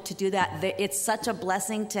volunteer to do that. It's such a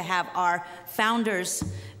blessing to have our founders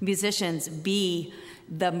musicians be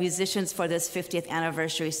the musicians for this 50th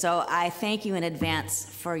anniversary. So I thank you in advance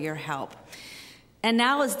for your help. And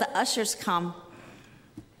now as the ushers come,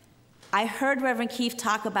 I heard Reverend Keefe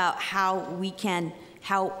talk about how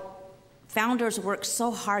founders work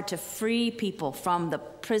so hard to free people from the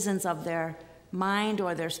prisons of their mind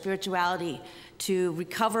or their spirituality, to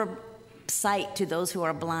recover sight to those who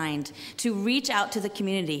are blind, to reach out to the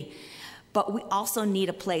community. But we also need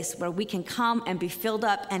a place where we can come and be filled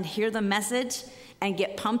up and hear the message and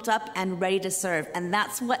get pumped up and ready to serve. And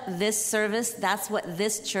that's what this service, that's what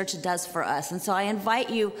this church does for us. And so I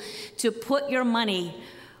invite you to put your money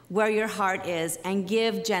where your heart is and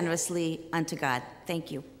give generously unto God.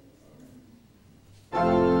 Thank you.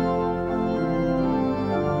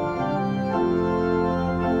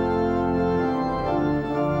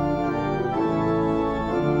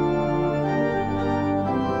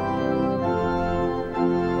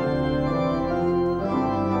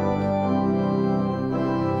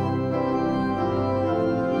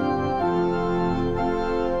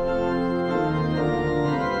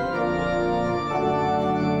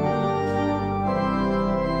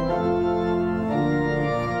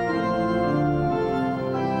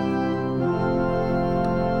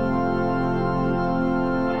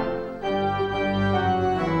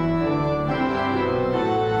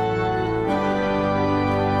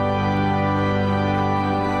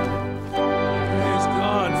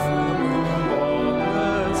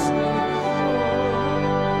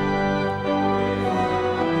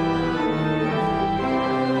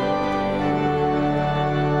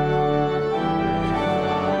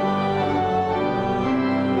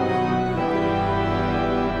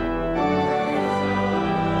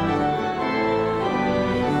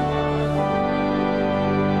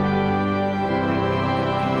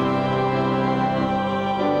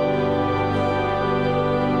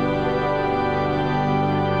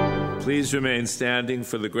 Please remain standing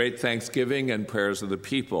for the great thanksgiving and prayers of the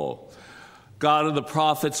people. God of the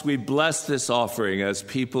prophets, we bless this offering as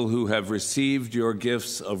people who have received your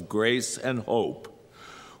gifts of grace and hope.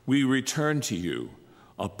 We return to you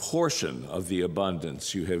a portion of the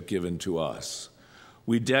abundance you have given to us.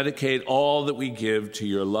 We dedicate all that we give to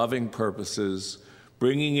your loving purposes,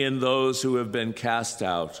 bringing in those who have been cast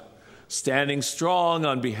out, standing strong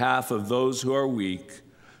on behalf of those who are weak,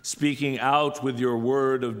 speaking out with your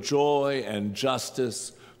word of joy and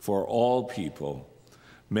justice for all people.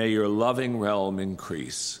 May your loving realm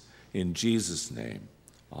increase. In Jesus' name,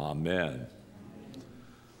 amen.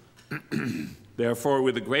 Therefore,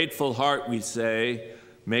 with a grateful heart we say,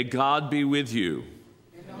 may God be with you.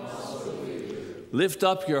 And also with you. Lift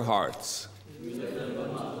up your hearts. We lift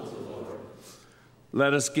them up to the Lord.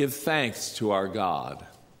 Let us give thanks to our God.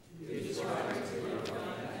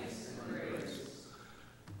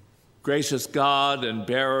 Gracious God and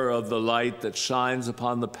bearer of the light that shines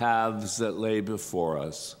upon the paths that lay before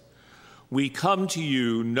us, we come to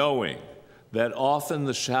you knowing that often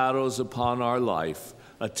the shadows upon our life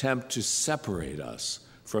attempt to separate us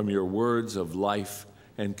from your words of life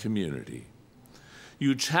and community.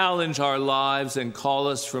 You challenge our lives and call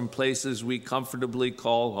us from places we comfortably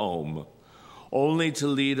call home, only to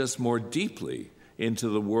lead us more deeply into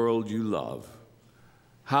the world you love.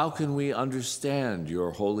 How can we understand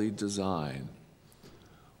your holy design?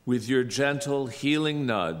 With your gentle, healing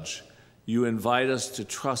nudge, you invite us to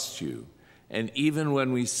trust you, and even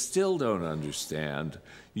when we still don't understand,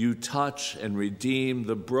 you touch and redeem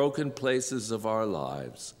the broken places of our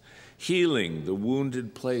lives, healing the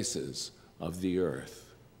wounded places of the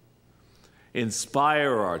earth.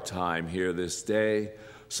 Inspire our time here this day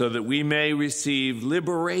so that we may receive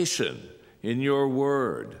liberation in your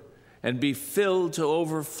word and be filled to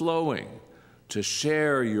overflowing to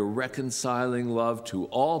share your reconciling love to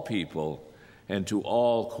all people and to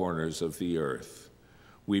all corners of the earth.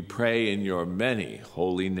 We pray in your many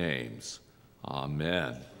holy names.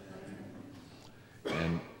 Amen.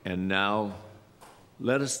 And now,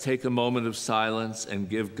 let us take a moment of silence and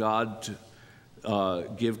give God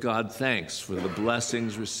thanks for the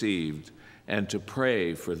blessings received and to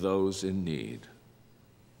pray for those in need.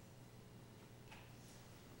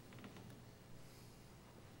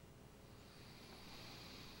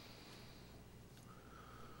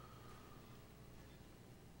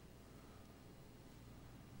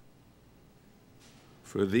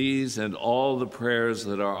 For these and all the prayers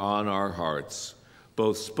that are on our hearts,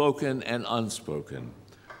 both spoken and unspoken,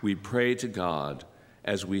 we pray to God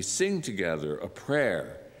as we sing together a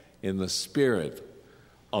prayer in the spirit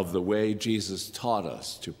of the way Jesus taught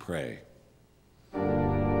us to pray.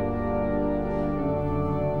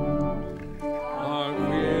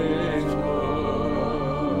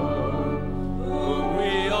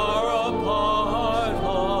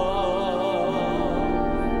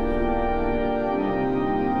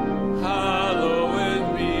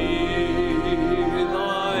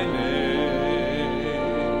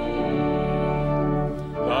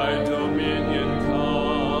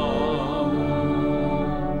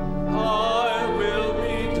 Thy will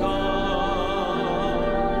be done.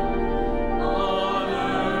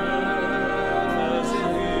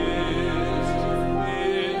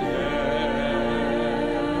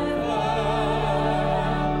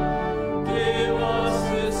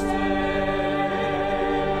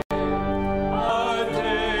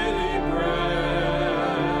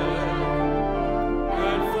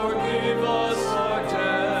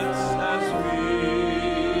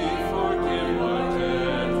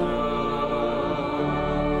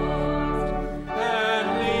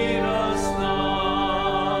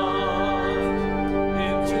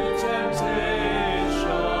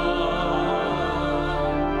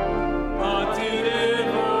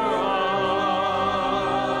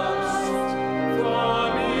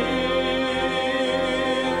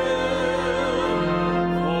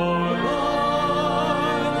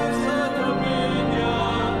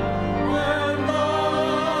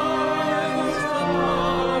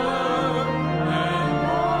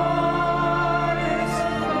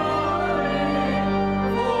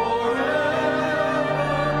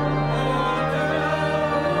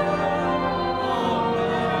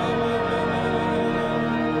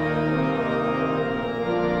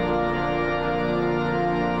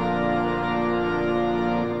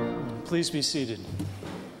 Please be seated.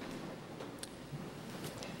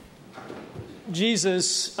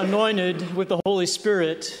 Jesus, anointed with the Holy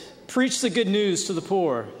Spirit, preached the good news to the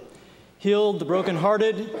poor, healed the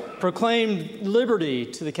brokenhearted, proclaimed liberty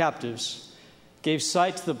to the captives, gave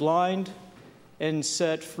sight to the blind, and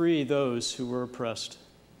set free those who were oppressed.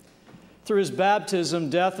 Through his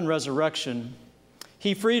baptism, death, and resurrection,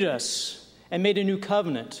 he freed us and made a new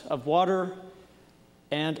covenant of water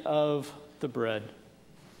and of the bread.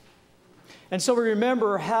 And so we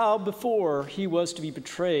remember how before he was to be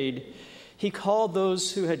betrayed, he called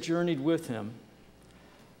those who had journeyed with him,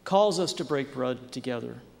 calls us to break bread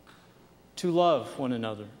together, to love one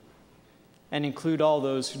another, and include all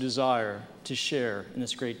those who desire to share in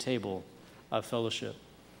this great table of fellowship.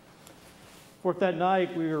 For that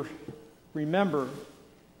night, we remember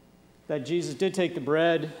that Jesus did take the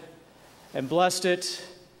bread and blessed it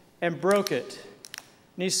and broke it.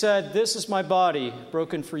 And he said, "This is my body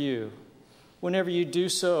broken for you. Whenever you do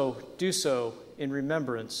so in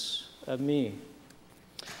remembrance of me."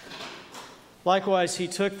 Likewise, he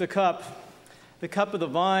took the cup of the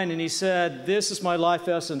vine, and he said, "This is my life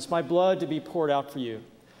essence, my blood to be poured out for you.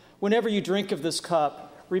 Whenever you drink of this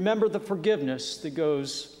cup, remember the forgiveness that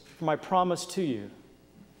goes from my promise to you."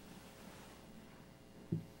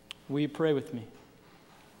 Will you pray with me?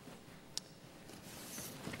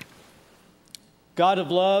 God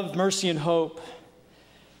of love, mercy, and hope,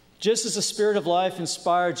 just as the Spirit of life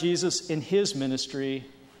inspired Jesus in his ministry,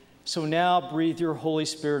 so now breathe your Holy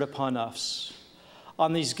Spirit upon us,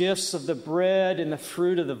 on these gifts of the bread and the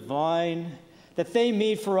fruit of the vine, that they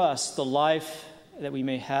mean for us the life that we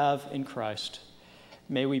may have in Christ.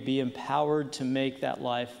 May we be empowered to make that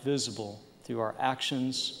life visible through our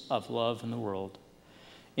actions of love in the world.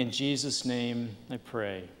 In Jesus' name I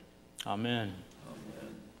pray. Amen.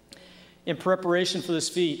 In preparation for this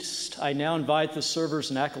feast, I now invite the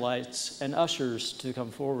servers and acolytes and ushers to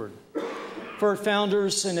come forward. For our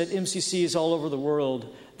founders and at MCCs all over the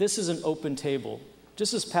world, this is an open table.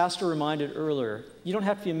 Just as Pastor reminded earlier, you don't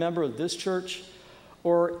have to be a member of this church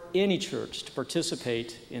or any church to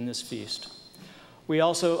participate in this feast. We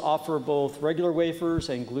also offer both regular wafers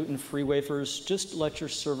and gluten-free wafers. Just let your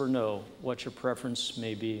server know what your preference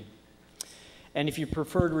may be. And if you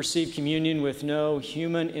prefer to receive communion with no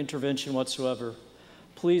human intervention whatsoever,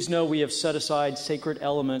 please know we have set aside sacred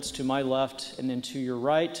elements to my left and then to your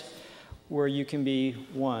right, where you can be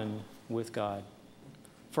one with God.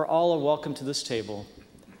 For all are welcome to this table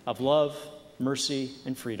of love, mercy,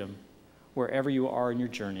 and freedom, wherever you are in your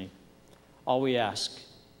journey. All we ask,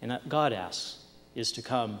 and God asks, is to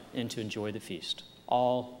come and to enjoy the feast.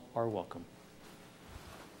 All are welcome.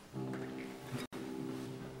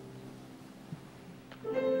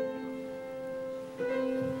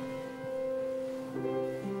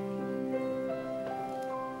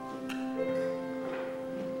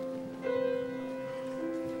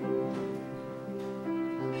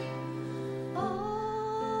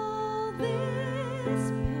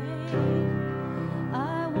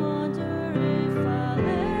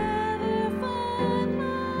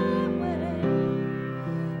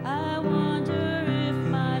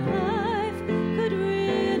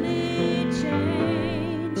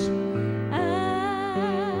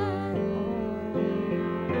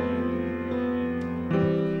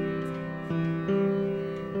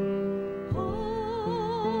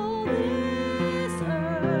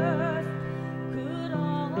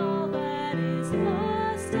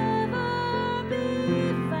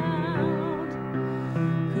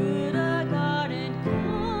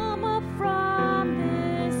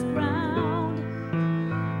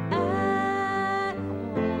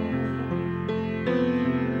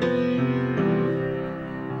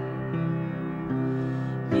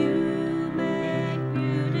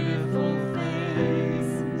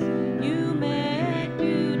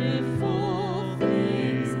 Beautiful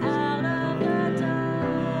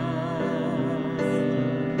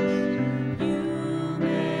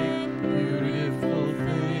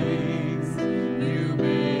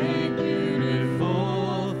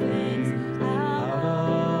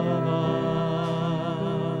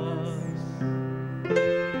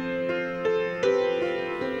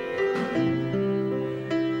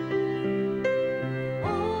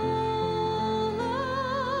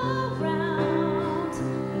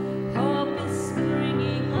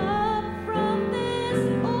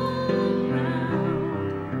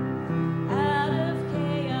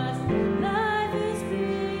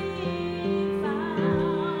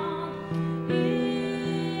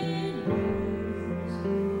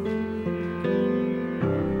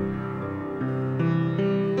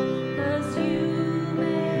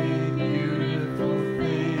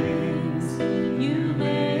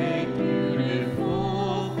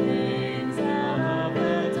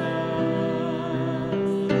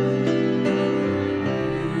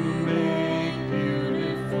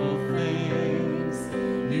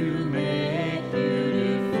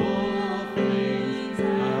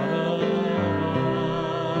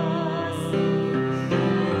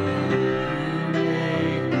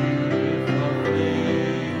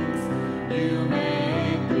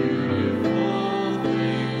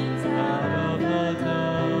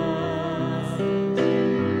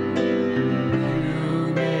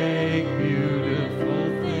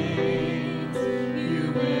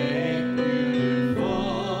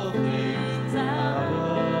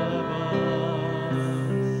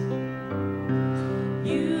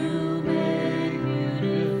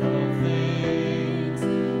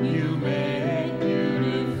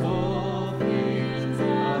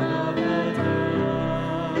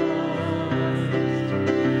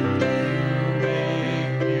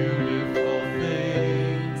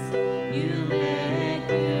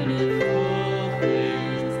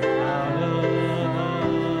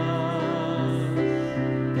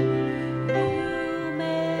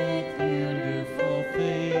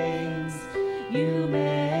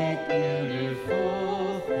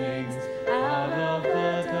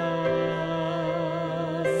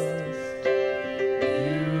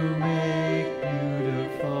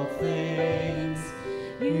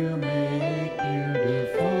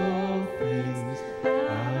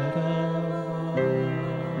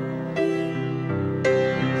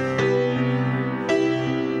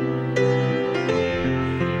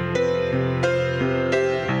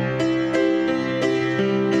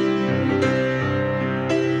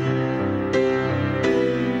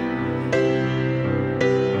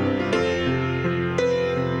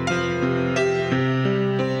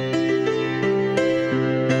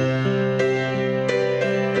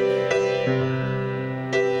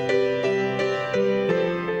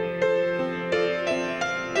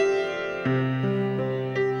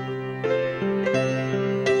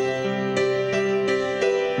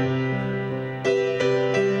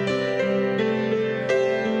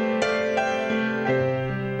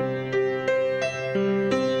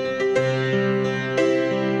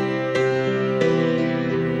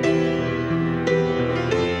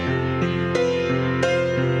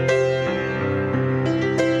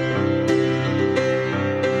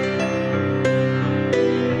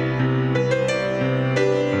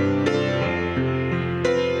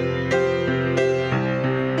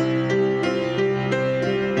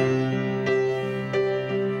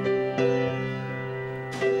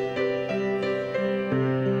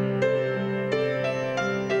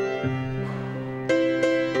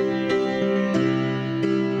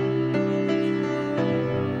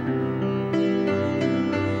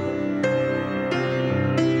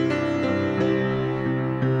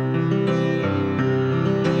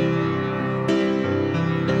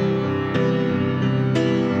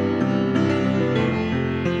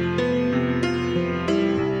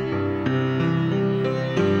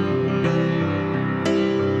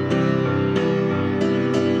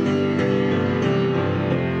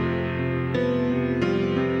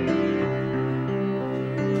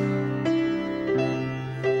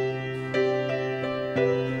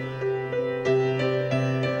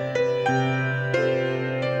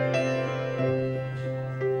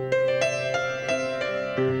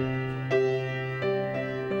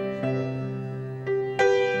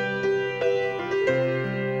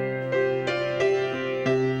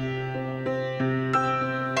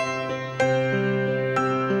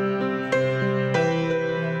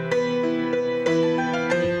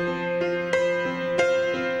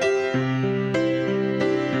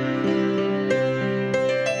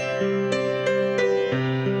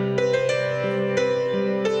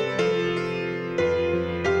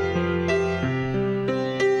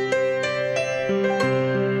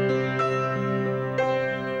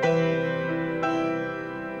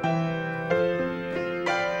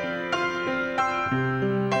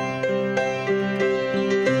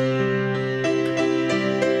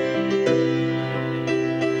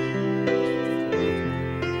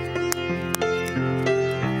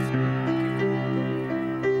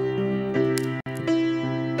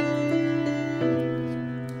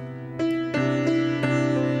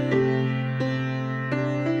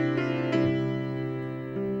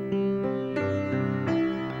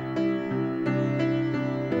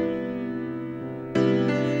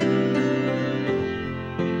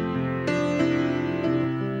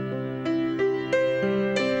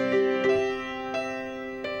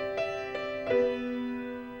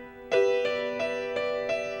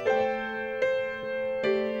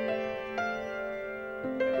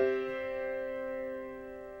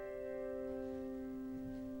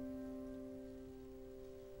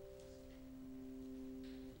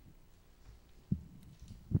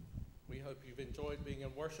hope you've enjoyed being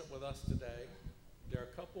in worship with us today. There are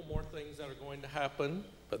a couple more things that are going to happen,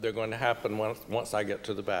 but they're going to happen once I get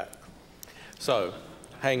to the back. So,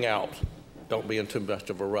 hang out. Don't be in too much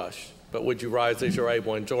of a rush. But would you rise as you're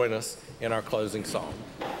able and join us in our closing song?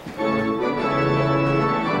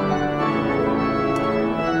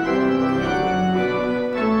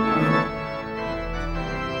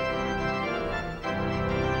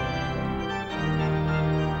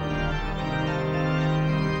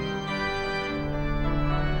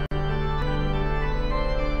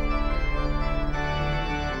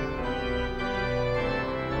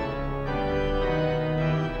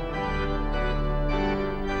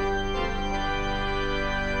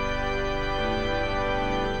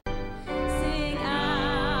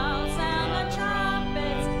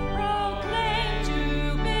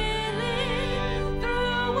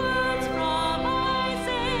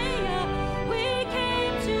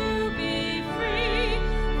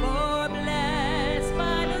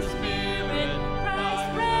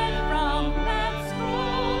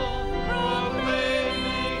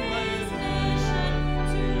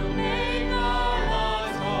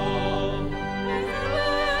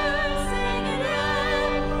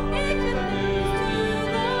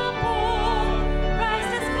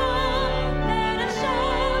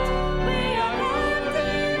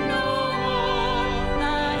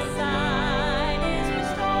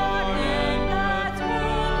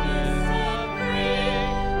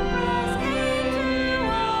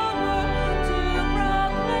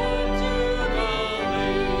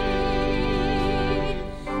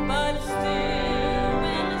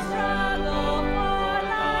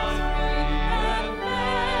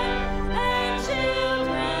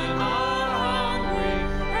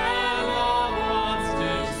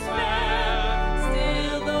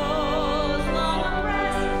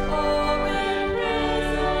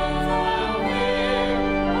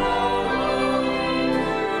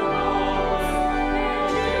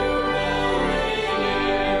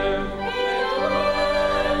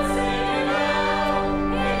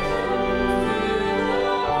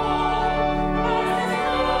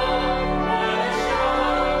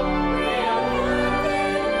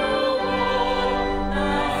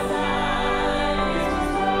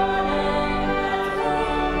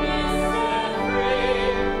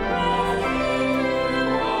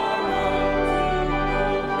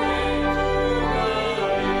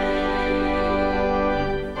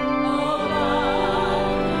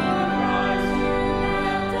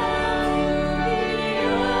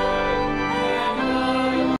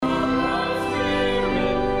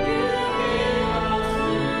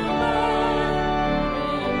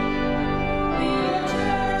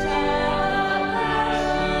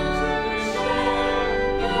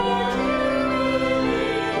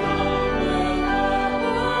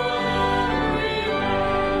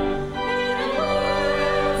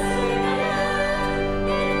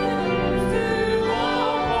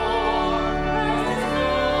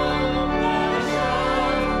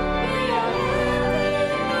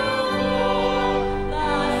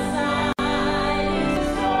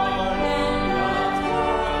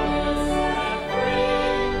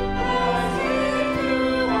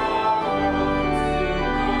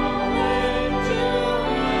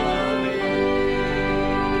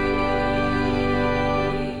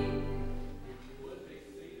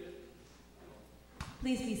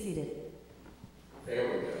 Please be seated. There we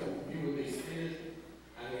go. You would be seated.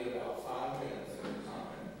 I need about 5 minutes at a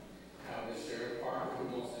time. Have the Sheriff Parker who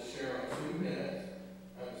wants to share a 2 minutes.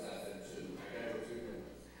 I said 2. I gave her 2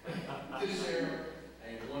 minutes. To share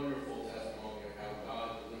a wonderful testimony of how God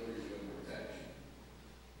delivers you in protection.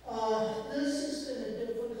 This has been a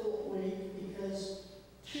difficult week because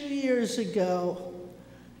 2 years ago,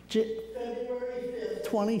 February 5th,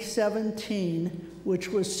 2017, which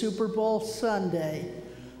was Super Bowl Sunday,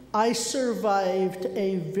 I survived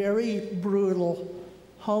a very brutal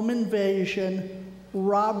home invasion,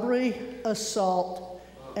 robbery, assault,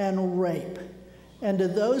 and rape. And to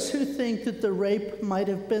those who think that the rape might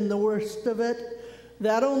have been the worst of it,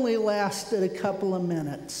 that only lasted a couple of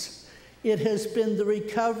minutes. It has been the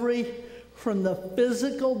recovery from the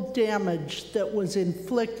physical damage that was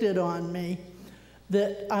inflicted on me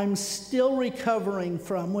that I'm still recovering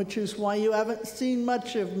from, which is why you haven't seen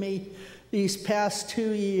much of me these past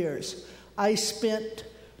 2 years. I spent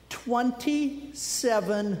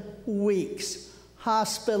 27 weeks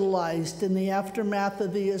hospitalized in the aftermath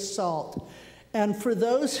of the assault. And for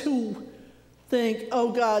those who think,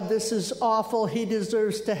 oh God, this is awful, he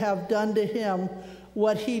deserves to have done to him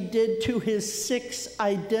what he did to his 6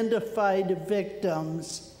 identified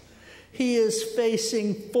victims, he is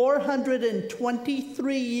facing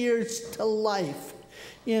 423 years to life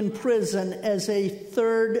in prison as a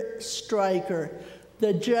third striker.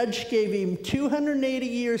 The judge gave him 280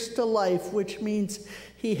 years to life, which means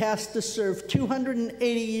he has to serve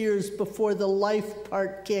 280 years before the life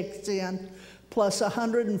part kicks in, plus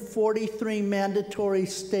 143 mandatory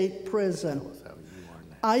state prison.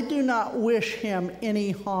 I do not wish him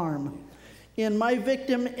any harm. In my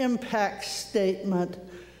victim impact statement,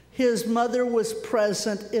 his mother was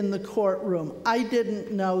present in the courtroom. I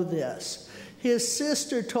didn't know this. His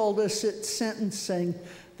sister told us at sentencing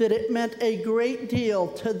that it meant a great deal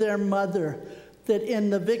to their mother that in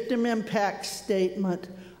the victim impact statement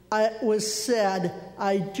it was said,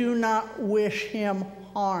 I do not wish him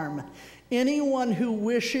harm. Anyone who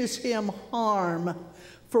wishes him harm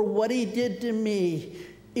for what he did to me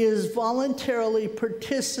is voluntarily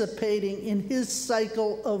participating in his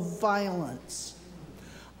cycle of violence.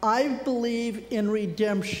 I believe in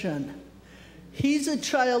redemption. He's a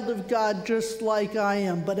child of God just like I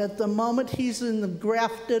am, but at the moment he's in the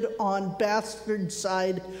grafted on bastard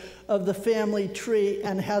side of the family tree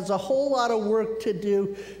and has a whole lot of work to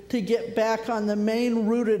do to get back on the main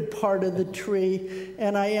rooted part of the tree.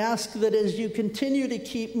 And I ask that as you continue to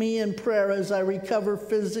keep me in prayer as I recover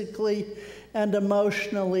physically and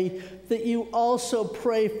emotionally, that you also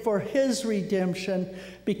pray for his redemption,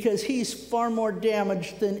 because he's far more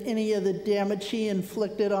damaged than any of the damage he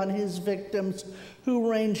inflicted on his victims,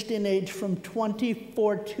 who ranged in age from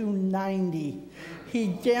 24 to 90. He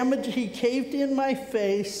caved in my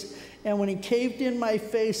face, and when he caved in my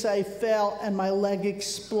face, I fell and my leg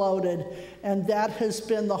exploded, and that has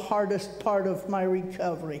been the hardest part of my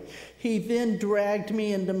recovery. He then dragged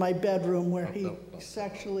me into my bedroom where he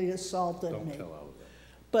sexually assaulted me.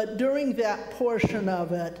 But during that portion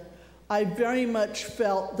of it, I very much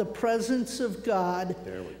felt the presence of God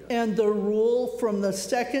and the rule from the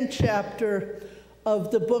second chapter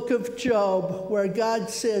of the book of Job, where God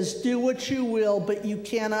says, do what you will, but you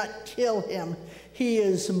cannot kill him. He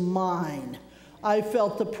is mine. I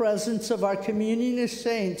felt the presence of our communion of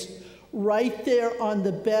saints right there on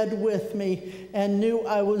the bed with me and knew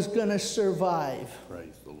I was going to survive.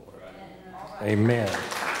 Praise the Lord. Amen.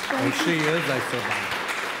 And she is a survivor.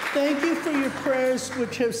 Thank you for your prayers,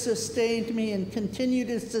 which have sustained me and continue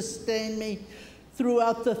to sustain me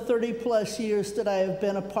throughout the 30-plus years that I have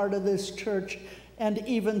been a part of this church, and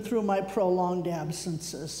even through my prolonged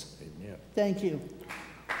absences. Amen. Thank you.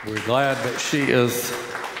 We're glad that she is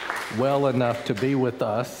well enough to be with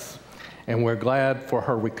us, and we're glad for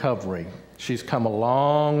her recovery. She's come a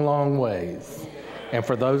long, long ways. And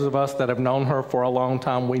for those of us that have known her for a long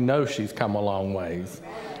time, we know she's come a long ways.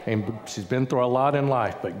 And she's been through a lot in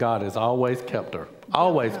life, but God has always kept her.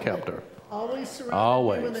 Always kept her. Always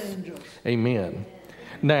surrounded me with angels. Amen.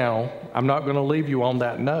 Now, I'm not going to leave you on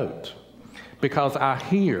that note, because I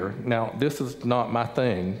hear, now this is not my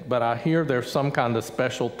thing, but I hear there's some kind of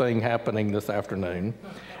special thing happening this afternoon,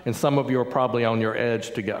 and some of you are probably on your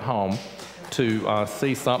edge to get home to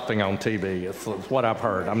see something on TV. It's what I've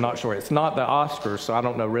heard. I'm not sure. It's not the Oscars, so I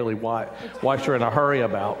don't know really what you're in a hurry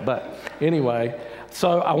about. But anyway,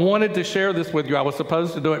 so I wanted to share this with you. I was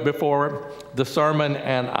supposed to do it before the sermon,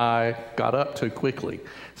 and I got up too quickly.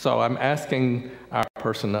 So I'm asking our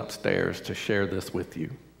person upstairs to share this with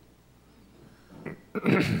you.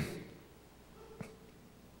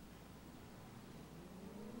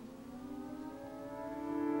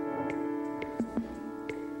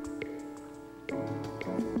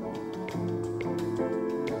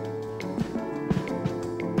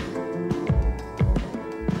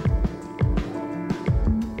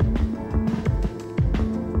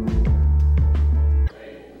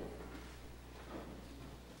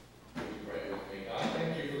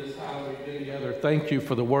 Thank you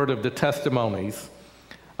for the word of the testimonies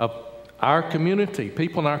of our community,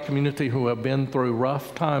 people in our community who have been through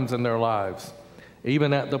rough times in their lives,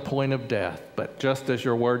 even at the point of death. But just as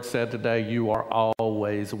your word said today, you are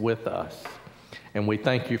always with us. And we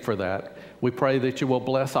thank you for that. We pray that you will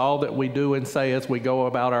bless all that we do and say as we go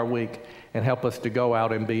about our week, and help us to go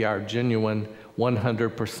out and be our genuine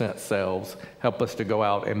 100% selves. Help us to go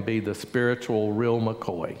out and be the spiritual, real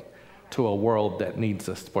McCoy to a world that needs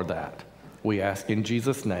us for that. We ask in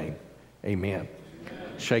Jesus' name, amen.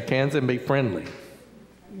 Shake hands and be friendly.